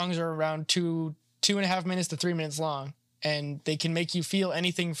most songs are around 2.5 minutes to 3 minutes long, and they can make you feel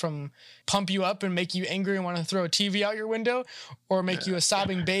anything from pump you up and make you angry and want to throw a TV out your window, or make you a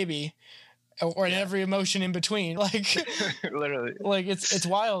sobbing baby, or in every emotion in between. Like literally, like it's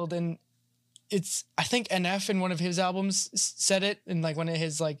wild. And I think NF in one of his albums said it in like one of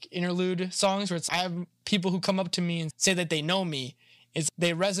his like interlude songs where I have people who come up to me and say that they know me.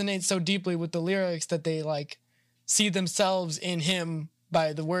 They resonate so deeply with the lyrics that they like see themselves in him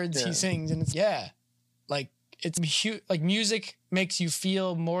by the words he sings. And it's huge. Like music makes you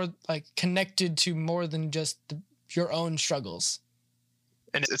feel more like connected to more than just your own struggles.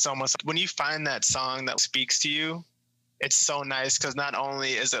 And it's almost when you find that song that speaks to you, it's so nice because not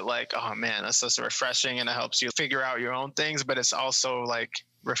only is it like, oh man, that's just refreshing and it helps you figure out your own things, but it's also like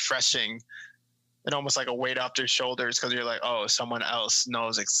refreshing and almost like a weight off your shoulders because you're like, oh, someone else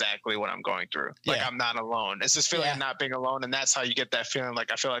knows exactly what I'm going through. Like I'm not alone. It's this feeling of not being alone, and that's how you get that feeling.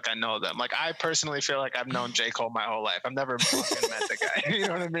 Like I feel like I know them. Like I personally feel like I've known J. Cole my whole life. I've never fucking met the guy. You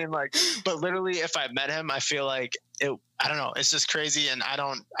know what I mean? Like, but literally, if I met him, I feel like I don't know. It's just crazy. And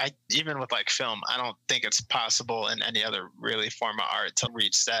even with like film, I don't think it's possible in any other really form of art to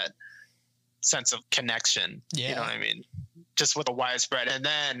reach that sense of connection. Yeah. You know what I mean? Just with a widespread. And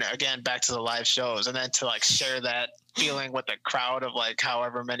then again, back to the live shows, and then to like share that feeling with a crowd of like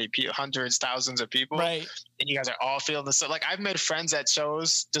however many people, hundreds, thousands of people. Right. And you guys are all feeling this. So like I've made friends at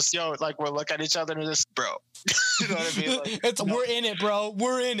shows, just, like we'll look at each other and just, bro, you know what I mean? Like, We're in it, bro.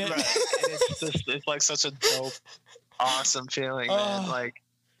 We're in it. Right. And it's like such a dope, awesome feeling, man. Like,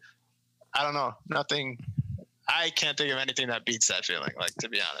 I don't know, I can't think of anything that beats that feeling, like, to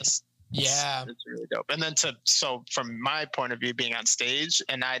be honest. Yeah. It's really dope. And then so from my point of view, being on stage,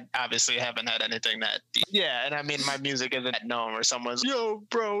 and I obviously haven't had anything that deep. Yeah. And I mean, my music isn't that known where someone's, yo,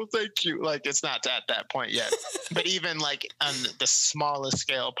 bro, thank you. Like, it's not at that point yet. But even like on the smallest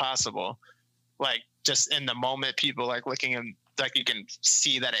scale possible, like just in the moment, people like looking and like you can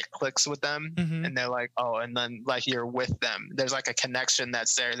see that it clicks with them, and they're like, oh, and then like you're with them. There's like a connection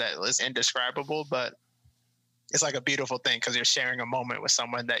that's there that is indescribable, but it's like a beautiful thing because you're sharing a moment with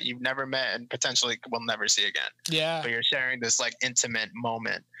someone that you've never met and potentially will never see again. Yeah. But you're sharing this like intimate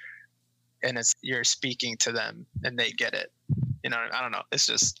moment, and you're speaking to them and they get it. You know, I don't know.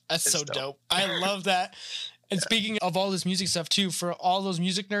 That's so dope. I love that. And speaking of all this music stuff too, for all those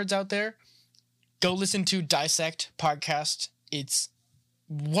music nerds out there, go listen to Dissect podcast. It's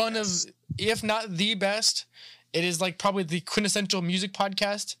one of, if not the best, it is like probably the quintessential music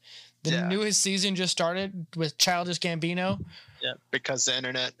podcast. The newest season just started with Childish Gambino. Yeah, because the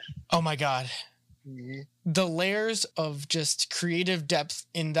internet. Oh my God. Mm-hmm. The layers of just creative depth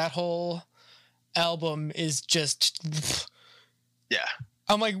in that whole album is just... Yeah.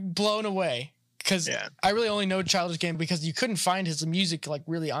 I'm like blown away. Because I really only know Childish Gambino because you couldn't find his music like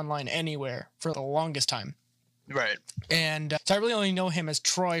really online anywhere for the longest time. Right. And so I really only know him as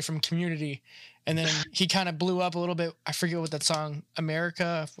Troy from Community. And then he kind of blew up a little bit. I forget what that song,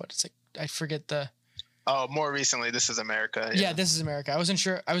 America, what is it? I forget the... Oh, more recently, This Is America. Yeah, This Is America. I wasn't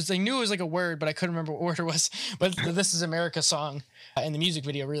sure. I knew it was like a word, but I couldn't remember what word it was. But the This Is America song and the music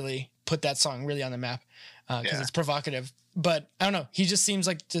video really put that song really on the map because it's provocative. But I don't know. He just seems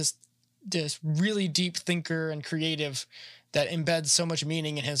like this really deep thinker and creative that embeds so much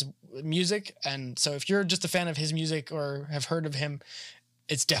meaning in his music. And so if you're just a fan of his music or have heard of him,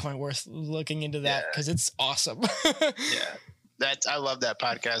 it's definitely worth looking into that because it's awesome. I love that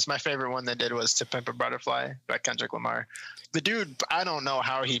podcast. My favorite one they did was To Pimp a Butterfly by Kendrick Lamar. The dude, I don't know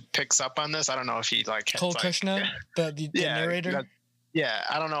how he picks up on this. I don't know if he like Cole Kushner, the narrator.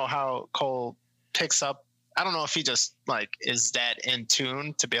 I don't know how Cole picks up. I don't know if he just like is that in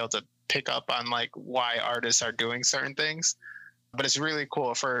tune to be able to pick up on like why artists are doing certain things. But it's really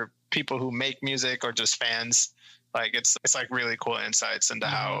cool for people who make music or just fans. Like it's like really cool insights into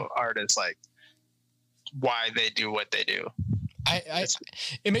how artists like why they do what they do.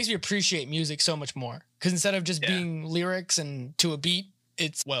 It makes me appreciate music so much more because instead of just being lyrics and to a beat,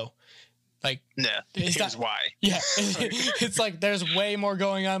 it's here's why. Yeah, it's like there's way more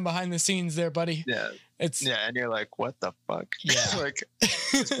going on behind the scenes there, buddy. Yeah, and you're like, what the fuck? Yeah, like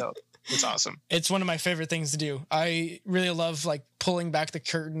it's dope. It's awesome. It's one of my favorite things to do. I really love like pulling back the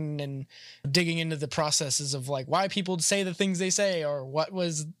curtain and digging into the processes of like why people say the things they say or what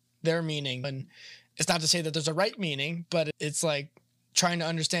was their meaning. And it's not to say that there's a right meaning, but it's like trying to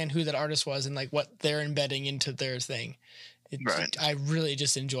understand who that artist was and like what they're embedding into their thing. I really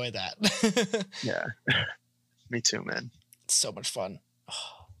just enjoy that. Yeah, me too, man. It's so much fun.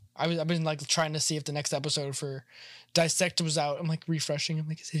 I've been like trying to see if the next episode for Dissect was out. I'm like refreshing. I'm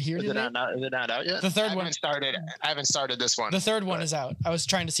like, is it here today? Is it not out yet? The third one. I haven't started this one. The third one is out. I was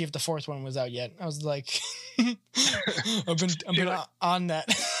trying to see if the fourth one was out yet. I was like, I've been on that.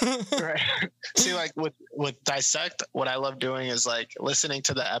 Right. See, like with Dissect, what I love doing is like listening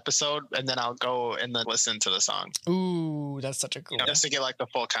to the episode and then I'll go and then listen to the song. Ooh, that's such a cool. Just to get like the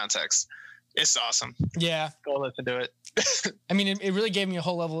full context. It's awesome. Yeah. Go listen to it. I mean, it really gave me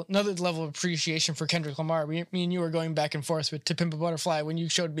another level of appreciation for Kendrick Lamar. Me and you were going back and forth with To Pimp a Butterfly. When you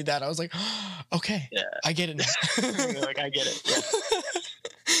showed me that, I was like, oh, okay, I get it now. Like, I get it. Yeah.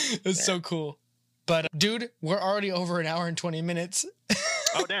 It's so cool. But dude, we're already over an hour and 20 minutes.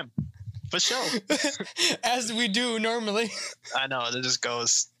 Oh, damn. For sure. As we do normally. I know, it just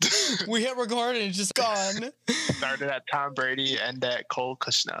goes. We hit record and it's just gone. Started at Tom Brady and at Cole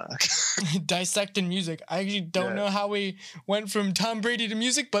Kushner. Dissecting music. I actually don't know how we went from Tom Brady to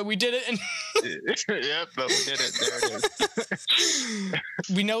music, but we did it. Yeah, but we did it. There it is.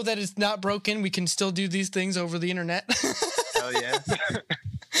 We know that it's not broken. We can still do these things over the internet. Hell yeah.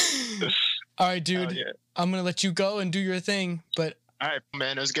 All right, dude. Yeah. I'm going to let you go and do your thing, but all right,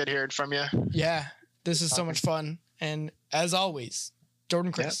 man. It was good hearing from you. Yeah, this is so much fun. And as always,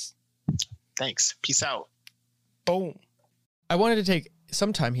 Jordan, Chris. Yep. Thanks. Peace out. Boom. I wanted to take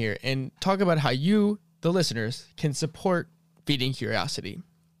some time here and talk about how you, the listeners, can support Feeding Curiosity.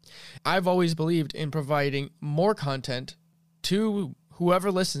 I've always believed in providing more content to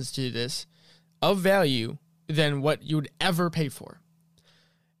whoever listens to this of value than what you'd ever pay for.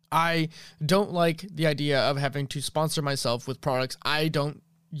 I don't like the idea of having to sponsor myself with products I don't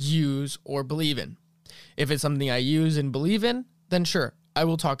use or believe in. If it's something I use and believe in, then sure, I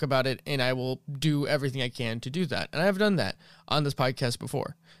will talk about it and I will do everything I can to do that. And I've done that on this podcast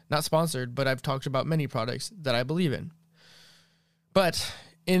before. Not sponsored, but I've talked about many products that I believe in. But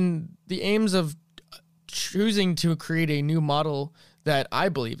in the aims of choosing to create a new model that I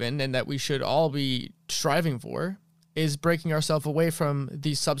believe in and that we should all be striving for, is breaking ourselves away from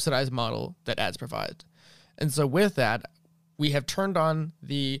the subsidized model that ads provide. And so with that, we have turned on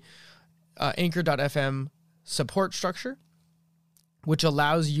the Anchor.fm support structure, which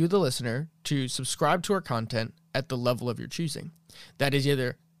allows you, the listener, to subscribe to our content at the level of your choosing. That is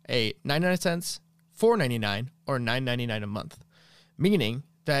either a 99 cents, $4.99, or $9.99 a month, meaning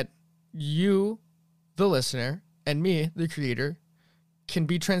that you, the listener, and me, the creator, can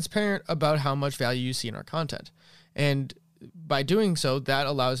be transparent about how much value you see in our content. And by doing so, that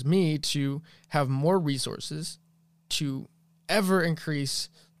allows me to have more resources to ever increase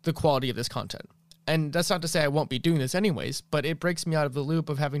the quality of this content. And that's not to say I won't be doing this anyways, but it breaks me out of the loop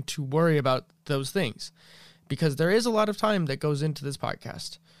of having to worry about those things, because there is a lot of time that goes into this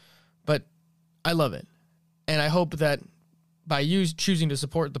podcast. But I love it. And I hope that by you choosing to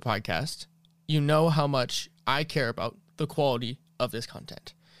support the podcast, you know how much I care about the quality of this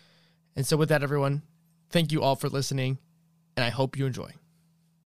content. And so with that, everyone, thank you all for listening, and I hope you enjoy.